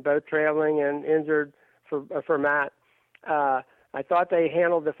both trailing and injured for Matt. I thought they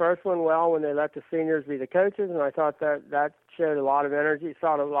handled the first one well when they let the seniors be the coaches, and I thought that showed a lot of energy,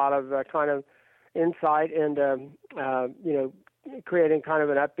 saw a lot of kind of insight into, creating kind of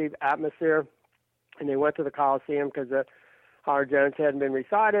an upbeat atmosphere. And they went to the Coliseum because Howard Jones hadn't been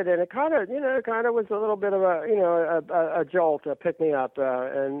recited, and it kind of was a little bit of a jolt, a pick me up,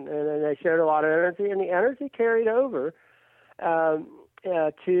 and they showed a lot of energy, and the energy carried over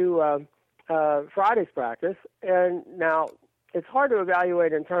to Friday's practice. And now it's hard to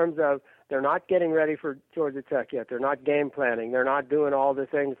evaluate in terms of They're not getting ready for Georgia Tech yet. They're not game planning. They're not doing all the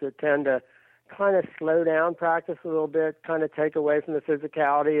things that tend to kind of slow down practice a little bit, kind of take away from the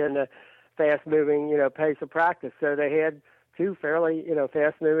physicality and the fast-moving, pace of practice. So they had two fairly,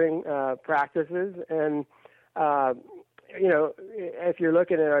 fast-moving practices. And, if you're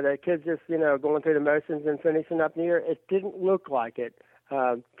looking at are the kids just, going through the motions and finishing up the year, it didn't look like it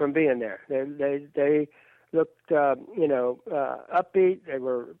from being there. They looked, upbeat. They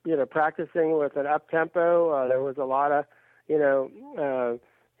were, practicing with an up-tempo. There was a lot of,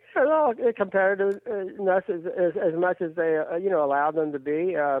 competitiveness as much as they, allowed them to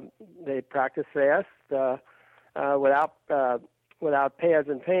be. They practiced fast without pads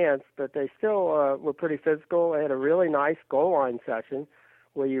and pants, but they still were pretty physical. They had a really nice goal line session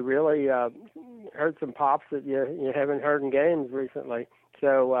where you really heard some pops that you haven't heard in games recently.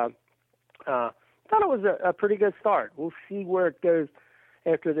 So thought it was a pretty good start. We'll see where it goes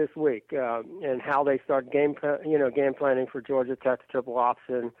after this week and how they start game planning for Georgia Tech's triple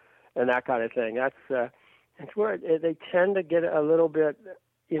option and that kind of thing. That's where they tend to get a little bit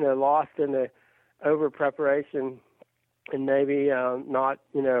lost in the over preparation and maybe not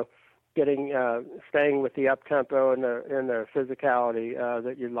staying with the up tempo and the physicality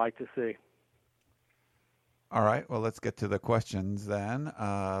that you'd like to see. All right, well, let's get to the questions then.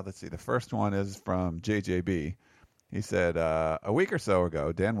 Let's see. The first one is from JJB. He said, a week or so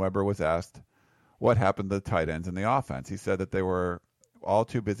ago, Dan Weber was asked what happened to the tight ends in the offense. He said that they were all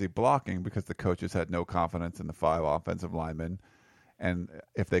too busy blocking because the coaches had no confidence in the 5 offensive linemen and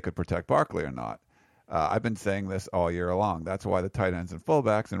if they could protect Barkley or not. I've been saying this all year long. That's why the tight ends and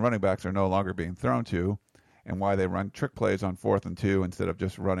fullbacks and running backs are no longer being thrown to and why they run trick plays on 4th and 2 instead of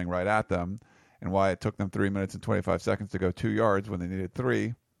just running right at them, and why it took them 3 minutes and 25 seconds to go 2 yards when they needed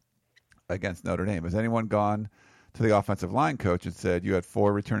 3 against Notre Dame. Has anyone gone to the offensive line coach and said, you had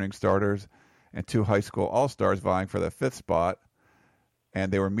 4 returning starters and 2 high school all-stars vying for the 5th spot,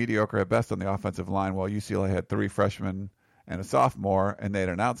 and they were mediocre at best on the offensive line, while UCLA had 3 freshmen and a sophomore, and they had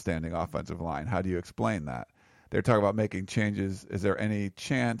an outstanding offensive line? How do you explain that? They're talking about making changes. Is there any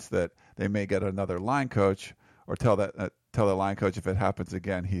chance that they may get another line coach, or tell the line coach if it happens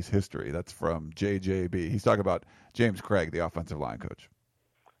again, he's history? That's from JJB. He's talking about James Craig, the offensive line coach.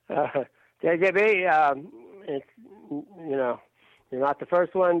 JJB, it's, you're not the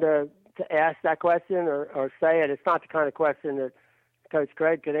first one to ask that question or say it. It's not the kind of question that Coach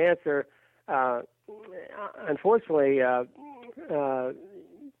Craig could answer. Unfortunately,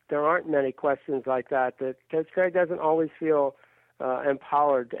 there aren't many questions like that Coach Craig doesn't always feel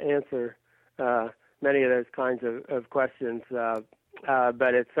empowered to answer many of those kinds of questions.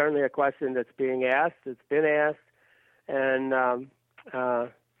 But it's certainly a question that's being asked. It's been asked and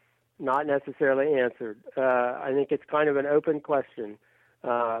not necessarily answered. I think it's kind of an open question,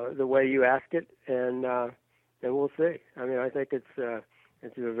 the way you ask it, and we'll see. I mean, I think it's a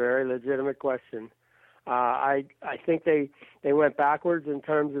very legitimate question. I think they went backwards in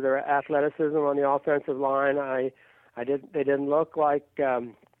terms of their athleticism on the offensive line. They didn't look like.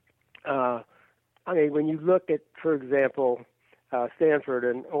 When you look at, for example, Stanford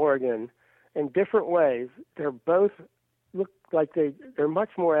and Oregon, in different ways, they're both look like they're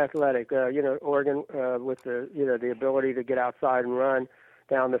much more athletic. Oregon with the ability to get outside and run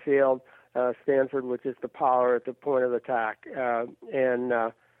down the field. Stanford with just the power at the point of attack, and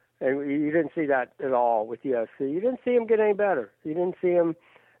you didn't see that at all with USC. You didn't see them get any better. You didn't see them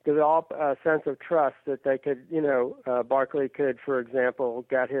develop a sense of trust that they could, Barkley could, for example,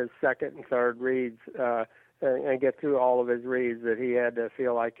 get his second and third reads and get through all of his reads, that he had to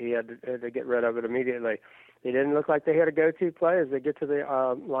feel like he had to get rid of it immediately. They didn't look like they had a go-to play as they get to the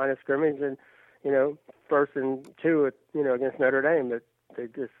line of scrimmage and, 1st and 2, against Notre Dame, that they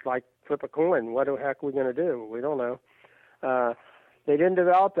just like flip a coin. What the heck are we going to do? We don't know. They didn't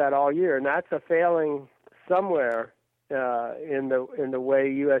develop that all year, and that's a failing somewhere in the way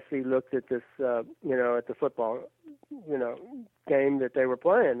USC looked at this, at the football, game that they were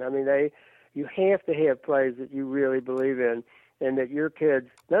playing. I mean, you have to have plays that you really believe in, and that your kids,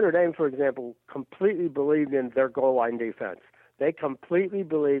 Notre Dame, for example, completely believed in their goal line defense. They completely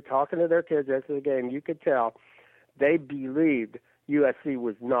believed, talking to their kids after the game, you could tell they believed USC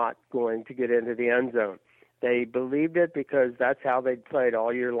was not going to get into the end zone. They believed it because that's how they'd played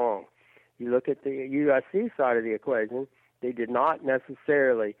all year long. You look at the USC side of the equation, they did not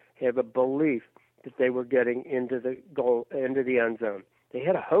necessarily have a belief that they were getting into the end zone. They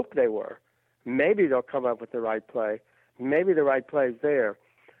had a hope they were. Maybe they'll come up with the right play. Maybe the right play's there.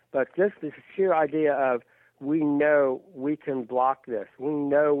 But just this sheer idea of, we know we can block this. We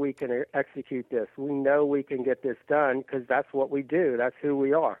know we can execute this. We know we can get this done because that's what we do. That's who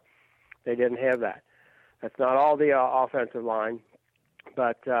we are. They didn't have that. That's not all the offensive line,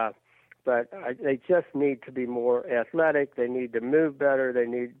 but they just need to be more athletic. They need to move better. They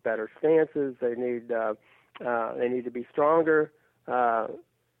need better stances. They need to be stronger. They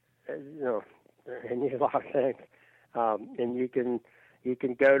need a lot of things. And you can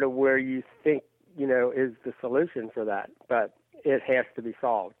go to where you think is the solution for that, but it has to be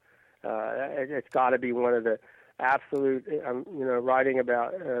solved. It's got to be one of the absolute. Writing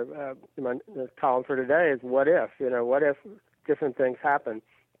about my column for today is what if. What if different things happen?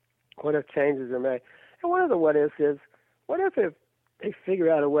 What if changes are made? And one of the what ifs is, what if they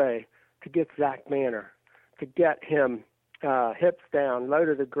figure out a way to get Zach Manor, to get him hips down, low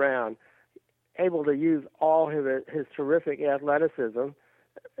to the ground, able to use all his terrific athleticism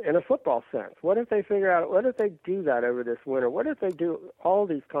in a football sense? What if they figure out, what if they do that over this winter? What if they do all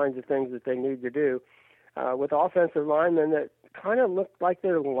these kinds of things that they need to do with offensive linemen that kind of look like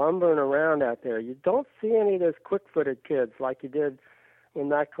they're lumbering around out there? You don't see any of those quick-footed kids like you did when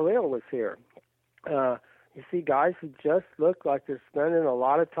Matt Khalil was here. You see guys who just look like they're spending a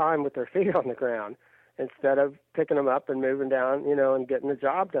lot of time with their feet on the ground instead of picking them up and moving down, and getting the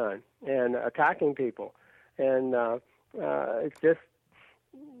job done and attacking people. And it's just,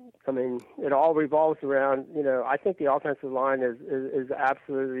 it all revolves around, I think the offensive line is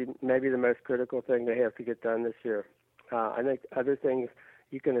absolutely maybe the most critical thing they have to get done this year. I think other things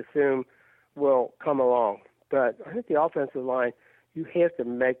you can assume will come along. But I think the offensive line, you have to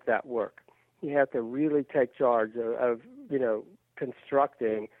make that work. You have to really take charge of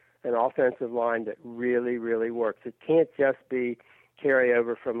constructing an offensive line that really, really works. It can't just be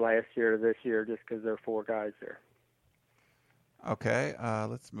carryover from last year to this year just because there are 4 guys there. Okay,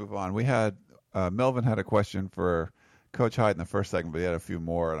 let's move on. We had Melvin had a question for Coach Hyde in the first segment, but he had a few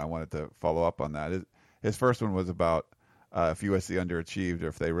more, and I wanted to follow up on that. His first one was about if USC underachieved or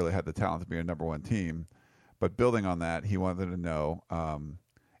if they really had the talent to be a number 1 team. But building on that, he wanted to know,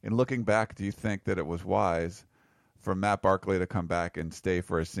 in looking back, do you think that it was wise for Matt Barkley to come back and stay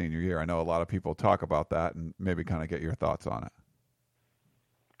for his senior year? I know a lot of people talk about that, and maybe kind of get your thoughts on it.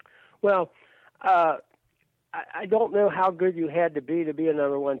 Well, I don't know how good you had to be a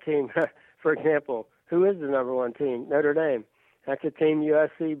number 1 team. For example, who is the number 1 team? Notre Dame. That's a team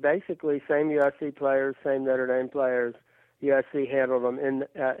USC, basically same USC players, same Notre Dame players. USC handled them in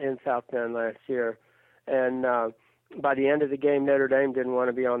South Bend last year. And by the end of the game, Notre Dame didn't want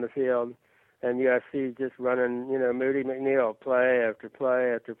to be on the field. And USC just running, Moody McNeil, play after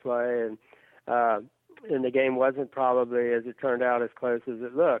play after play. And the game wasn't probably, as it turned out, as close as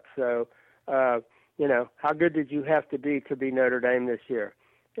it looked. So, how good did you have to be Notre Dame this year?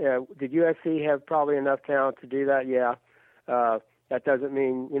 Did USC have probably enough talent to do that? Yeah. That doesn't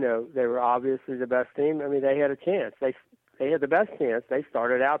mean, they were obviously the best team. They had a chance. They had the best chance. They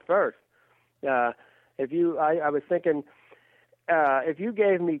started out first. I was thinking, if you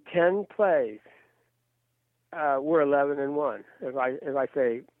gave me 10 plays, we're 11-1. If I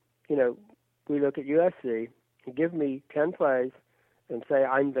say, we look at USC and give me 10 plays and say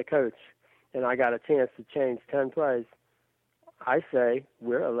I'm the coach and I got a chance to change 10 plays, I say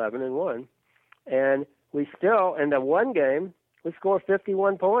we're 11-1. And we still, in the one game, we score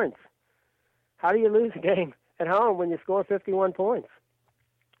 51 points. How do you lose a game at home when you score 51 points?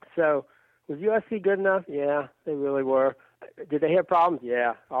 So, was USC good enough? Yeah, they really were. Did they have problems?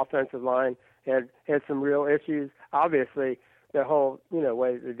 Yeah. Offensive line had some real issues. Obviously, the whole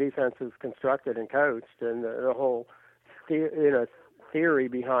way the defense was constructed and coached, and the whole theory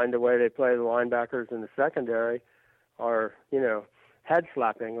behind the way they play the linebackers in the secondary are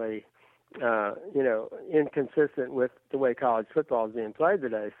head-slappingly inconsistent with the way college football is being played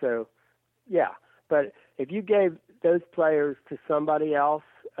today. So, yeah. But if you gave those players to somebody else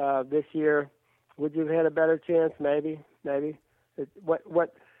this year, would you have had a better chance? Maybe.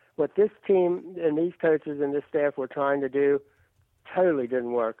 What this team and these coaches and this staff were trying to do totally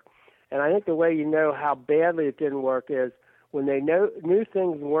didn't work. And I think the way you know how badly it didn't work is when they knew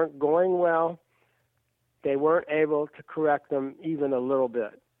things weren't going well, they weren't able to correct them even a little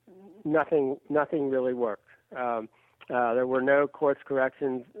bit. Nothing really worked. There were no course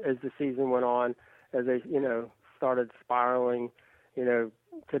corrections as the season went on, as they started spiraling to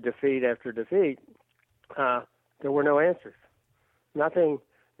defeat after defeat. There were no answers. Nothing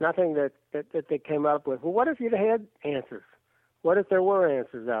that they came up with. Well, what if you'd had answers? What if there were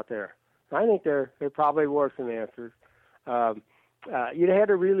answers out there? I think there probably were some answers. You'd had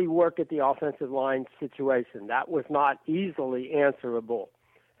to really work at the offensive line situation. That was not easily answerable.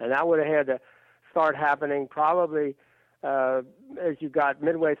 And that would have had to start happening probably as you got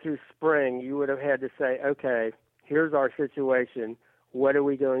midway through spring. You would have had to say, okay, here's our situation. What are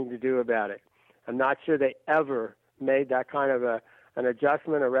we going to do about it? I'm not sure they ever made that kind of an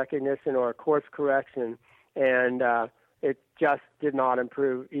adjustment, a recognition, or a course correction, and it just did not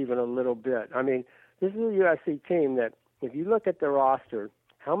improve even a little bit. I mean, this is a USC team that, if you look at the roster,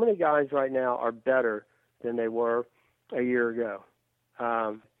 how many guys right now are better than they were a year ago?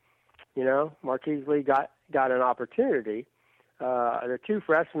 Marquise Lee got an opportunity. The two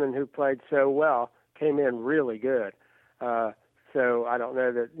freshmen who played so well came in really good. So I don't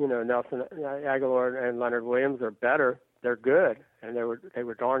know that, Nelson Aguilar and Leonard Williams are better. They're good, and they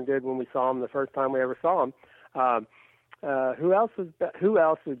were darn good when we saw them the first time we ever saw them. Who else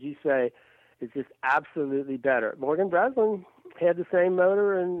would you say is just absolutely better? Morgan Breslin had the same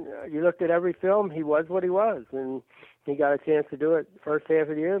motor, and you looked at every film, he was what he was, and he got a chance to do it first half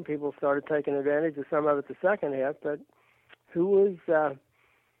of the year, and people started taking advantage of some of it the second half. But who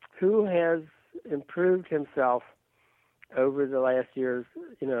has improved himself over the last year's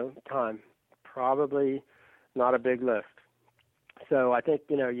time? Probably not a big list. So I think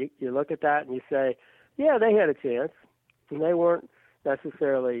you look at that and you say, yeah, they had a chance, and they weren't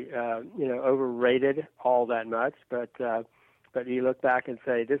necessarily overrated all that much, but you look back and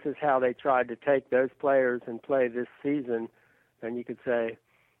say, this is how they tried to take those players and play this season, and you could say,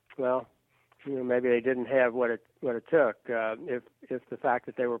 well, maybe they didn't have what it took. If the fact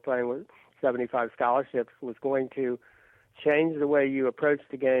that they were playing with 75 scholarships was going to change the way you approached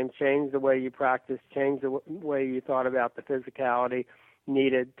the game, change the way you practiced, change the way you thought about the physicality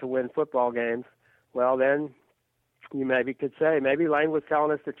needed to win football games, well, then you maybe could say, maybe Lane was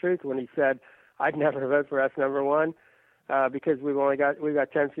telling us the truth when he said, I'd never vote for us number one because we've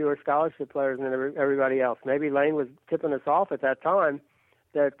got 10 fewer scholarship players than everybody else. Maybe Lane was tipping us off at that time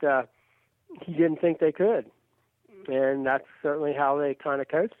that he didn't think they could, and that's certainly how they kind of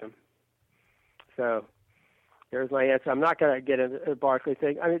coached him. So there's my answer. I'm not going to get into the Barkley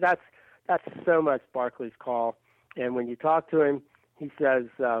thing. I mean, that's so much Barkley's call. And when you talk to him, he says,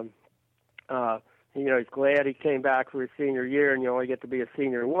 he's glad he came back for his senior year, and you only get to be a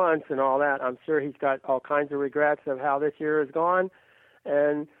senior once and all that. I'm sure he's got all kinds of regrets of how this year has gone.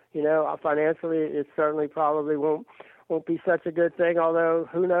 And, financially, it certainly probably won't be such a good thing, although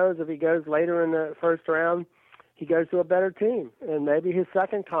who knows if he goes later in the first round, he goes to a better team. And maybe his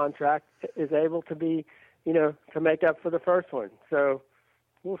second contract is able to be, to make up for the first one. So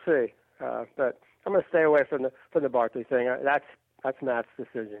we'll see. But I'm going to stay away from the Barkley thing. That's Matt's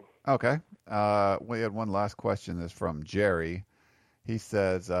decision. Okay. We had one last question. This from Jerry. He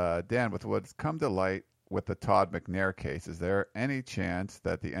says, Dan, with what's come to light with the Todd McNair case, is there any chance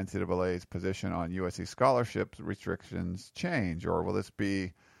that the NCAA's position on USC scholarships restrictions change, or will this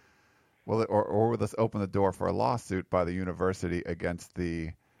will this open the door for a lawsuit by the university against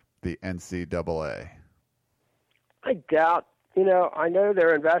the NCAA? I doubt. I know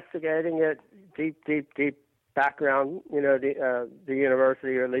they're investigating it. Deep background. The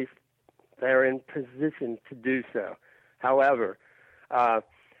university, or at least they're in position to do so. However,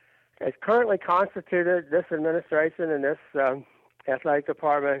 as currently constituted, this administration and this athletic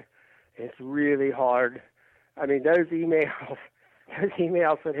department, it's really hard. I mean, those emails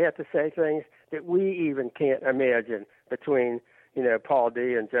would have to say things that we even can't imagine between, Paul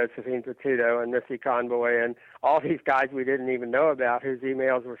D. and Josephine Petuto and Missy Conboy and all these guys we didn't even know about, whose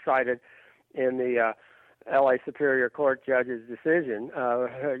emails were cited in the L.A. Superior Court judge's decision,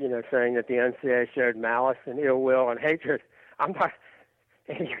 saying that the NCAA showed malice and ill will and hatred.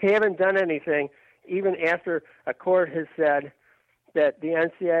 And you haven't done anything, even after a court has said that the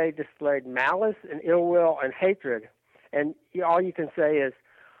NCAA displayed malice and ill will and hatred. And all you can say is,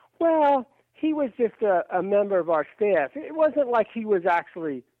 well, he was just a member of our staff. It wasn't like he was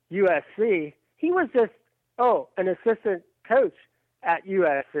actually USC. He was just, an assistant coach at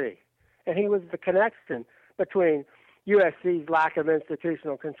USC. And he was the connection between USC's lack of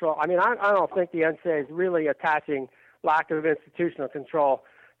institutional control. I mean, I don't think the NCAA is really attaching lack of institutional control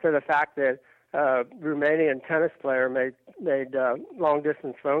to the fact that Romanian tennis player made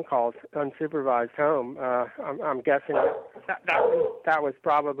long-distance phone calls unsupervised home. I'm guessing that was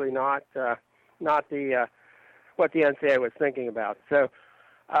probably not the what the NCAA was thinking about. So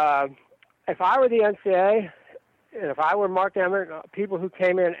if I were the NCAA, and if I were Mark Emmert, people who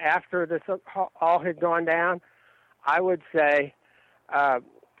came in after this all had gone down, I would say I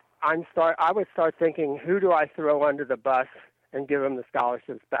would start thinking, who do I throw under the bus and give them the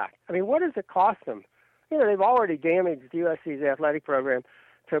scholarships back? I mean, what does it cost them? They've already damaged USC's athletic program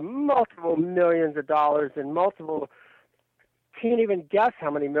to multiple millions of dollars, and can't even guess how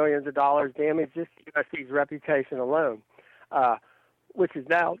many millions of dollars damaged just USC's reputation alone, which is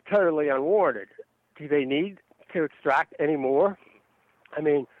now totally unwarranted. Do they need to extract any more? I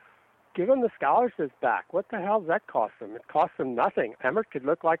mean, give them the scholarships back. What the hell does that cost them? It costs them nothing. Emmert could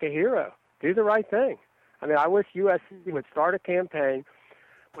look like a hero. Do the right thing. I mean, I wish USC would start a campaign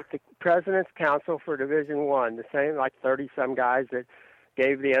with the President's Council for Division I, the same like 30-some guys that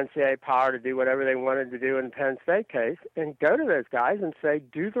gave the NCAA power to do whatever they wanted to do in the Penn State case, and go to those guys and say,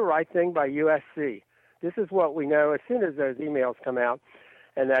 do the right thing by USC. This is what we know. As soon as those emails come out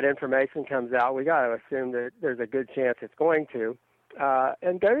and that information comes out, we got to assume that there's a good chance it's going to.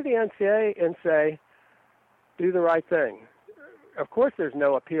 And go to the NCAA and say, do the right thing. Of course, there's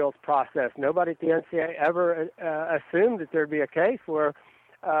no appeals process. Nobody at the NCAA ever assumed that there'd be a case where,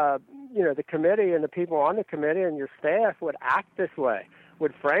 the committee and the people on the committee and your staff would act this way,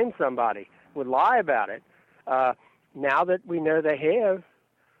 would frame somebody, would lie about it. Now that we know they have,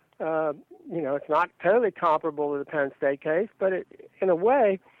 it's not totally comparable to the Penn State case, but in a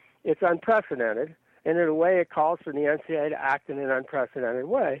way, it's unprecedented. And in a way, it calls for the NCAA to act in an unprecedented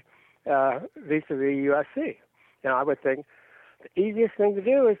way vis-a-vis USC. Now, I would think the easiest thing to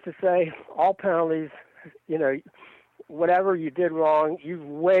do is to say all penalties, whatever you did wrong, you've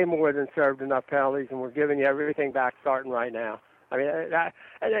way more than served enough penalties, and we're giving you everything back starting right now. I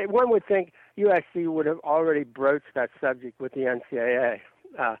mean, one would think USC would have already broached that subject with the NCAA.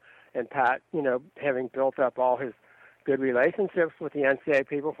 And Pat, having built up all his good relationships with the NCAA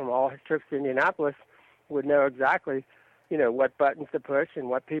people from all his trips to Indianapolis, would know exactly, what buttons to push and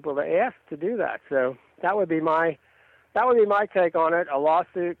what people to ask to do that. So that would be my take on it. A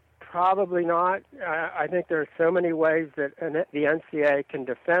lawsuit, probably not. I think there are so many ways that the NCAA can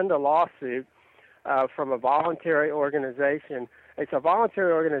defend a lawsuit from a voluntary organization. It's a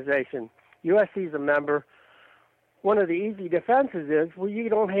voluntary organization. USC is a member. One of the easy defenses is, well, you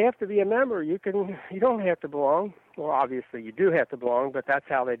don't have to be a member. You don't have to belong. Well, obviously you do have to belong, but that's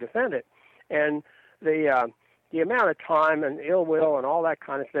how they defend it. And the amount of time and ill will and all that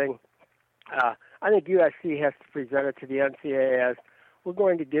kind of thing, I think USC has to present it to the NCAA as, we're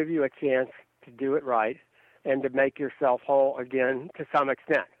going to give you a chance to do it right and to make yourself whole again to some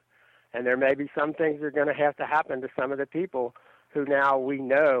extent. And there may be some things that are going to have to happen to some of the people who now we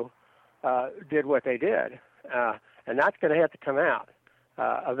know did what they did. And that's going to have to come out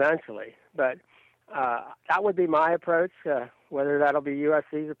eventually. But that would be my approach. Whether that'll be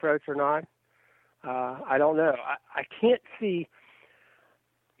USC's approach or not, I don't know. I can't see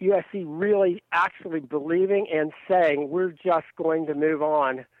USC really actually believing and saying we're just going to move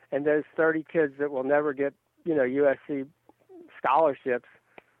on, and those 30 kids that will never get, USC scholarships,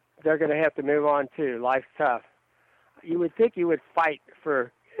 they're going to have to move on too. Life's tough. You would think you would fight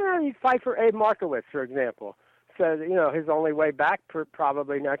for, you'd fight for Abe Markowitz, for example. So, his only way back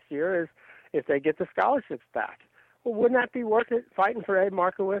probably next year is if they get the scholarships back. Well, wouldn't that be worth it, fighting for Abe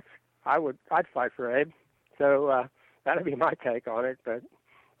Markowitz? I'd fight for Abe. So that'd be my take on it, but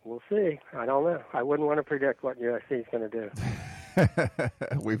we'll see. I don't know. I wouldn't want to predict what USC is going to do.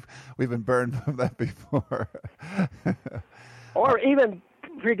 We've been burned from that before. Or even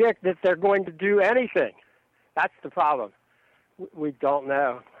predict that they're going to do anything. That's the problem. We don't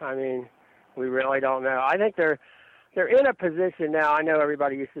know. I mean, we really don't know. I think they're in a position now. I know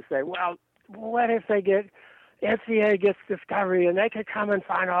everybody used to say, well, what if NCAA gets discovery and they could come and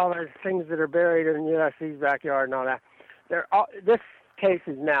find all those things that are buried in USC's backyard and all that. This case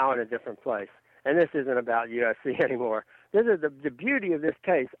is now in a different place, and this isn't about USC anymore. This is the beauty of this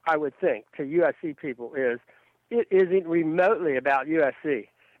case, I would think, to USC people is it isn't remotely about USC.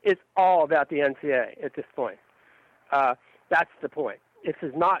 It's all about the NCAA at this point. That's the point. This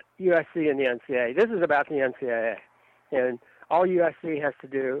is not USC and the NCAA. This is about the NCAA. And all USC has to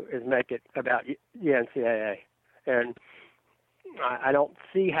do is make it about the NCAA. And I don't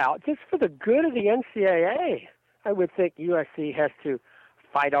see how, just for the good of the NCAA, I would think USC has to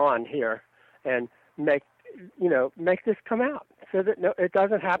fight on here and make this come out so that it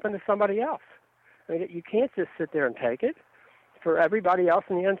doesn't happen to somebody else. I mean, you can't just sit there and take it for everybody else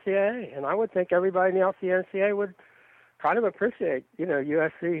in the NCAA. And I would think everybody else in the NCAA would kind of appreciate,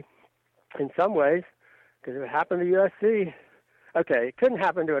 USC in some ways, because if it happened to USC, okay, it couldn't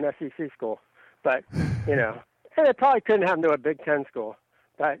happen to an SEC school, but, and it probably couldn't happen to a Big Ten school,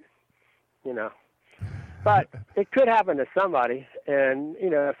 but it could happen to somebody. And,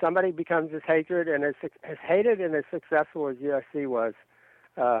 if somebody becomes as hated and as successful as USC was,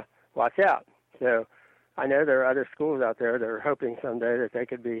 watch out. So I know there are other schools out there that are hoping someday that they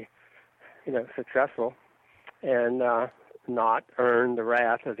could be, successful and not earn the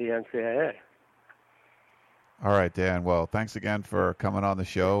wrath of the NCAA. All right, Dan. Well, thanks again for coming on the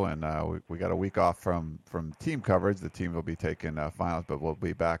show. And we got a week off from team coverage. The team will be taking finals, but we'll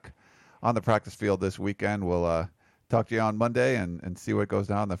be back on the practice field this weekend. We'll talk to you on Monday and see what goes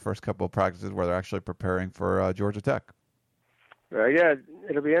down in the first couple of practices where they're actually preparing for Georgia Tech. Very good.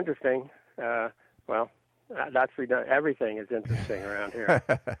 It'll be interesting. Everything is interesting around here.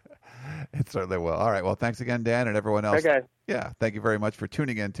 It certainly will. All right. Well, thanks again, Dan, and everyone else. Okay. Yeah, thank you very much for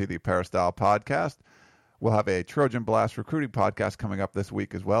tuning in to the Peristyle Podcast. We'll have a Trojan Blast recruiting podcast coming up this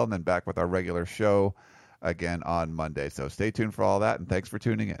week as well, and then back with our regular show again on Monday. So stay tuned for all that, and thanks for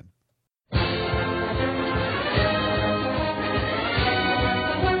tuning in.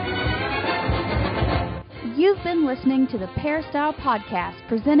 You've been listening to the Peristyle Podcast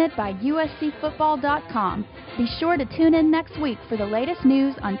presented by USCFootball.com. Be sure to tune in next week for the latest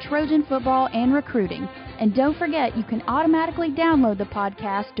news on Trojan football and recruiting. And don't forget, you can automatically download the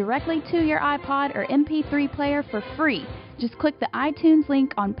podcast directly to your iPod or MP3 player for free. Just click the iTunes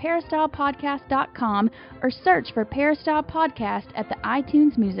link on peristylepodcast.com or search for Peristyle Podcast at the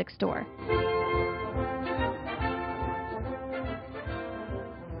iTunes Music Store.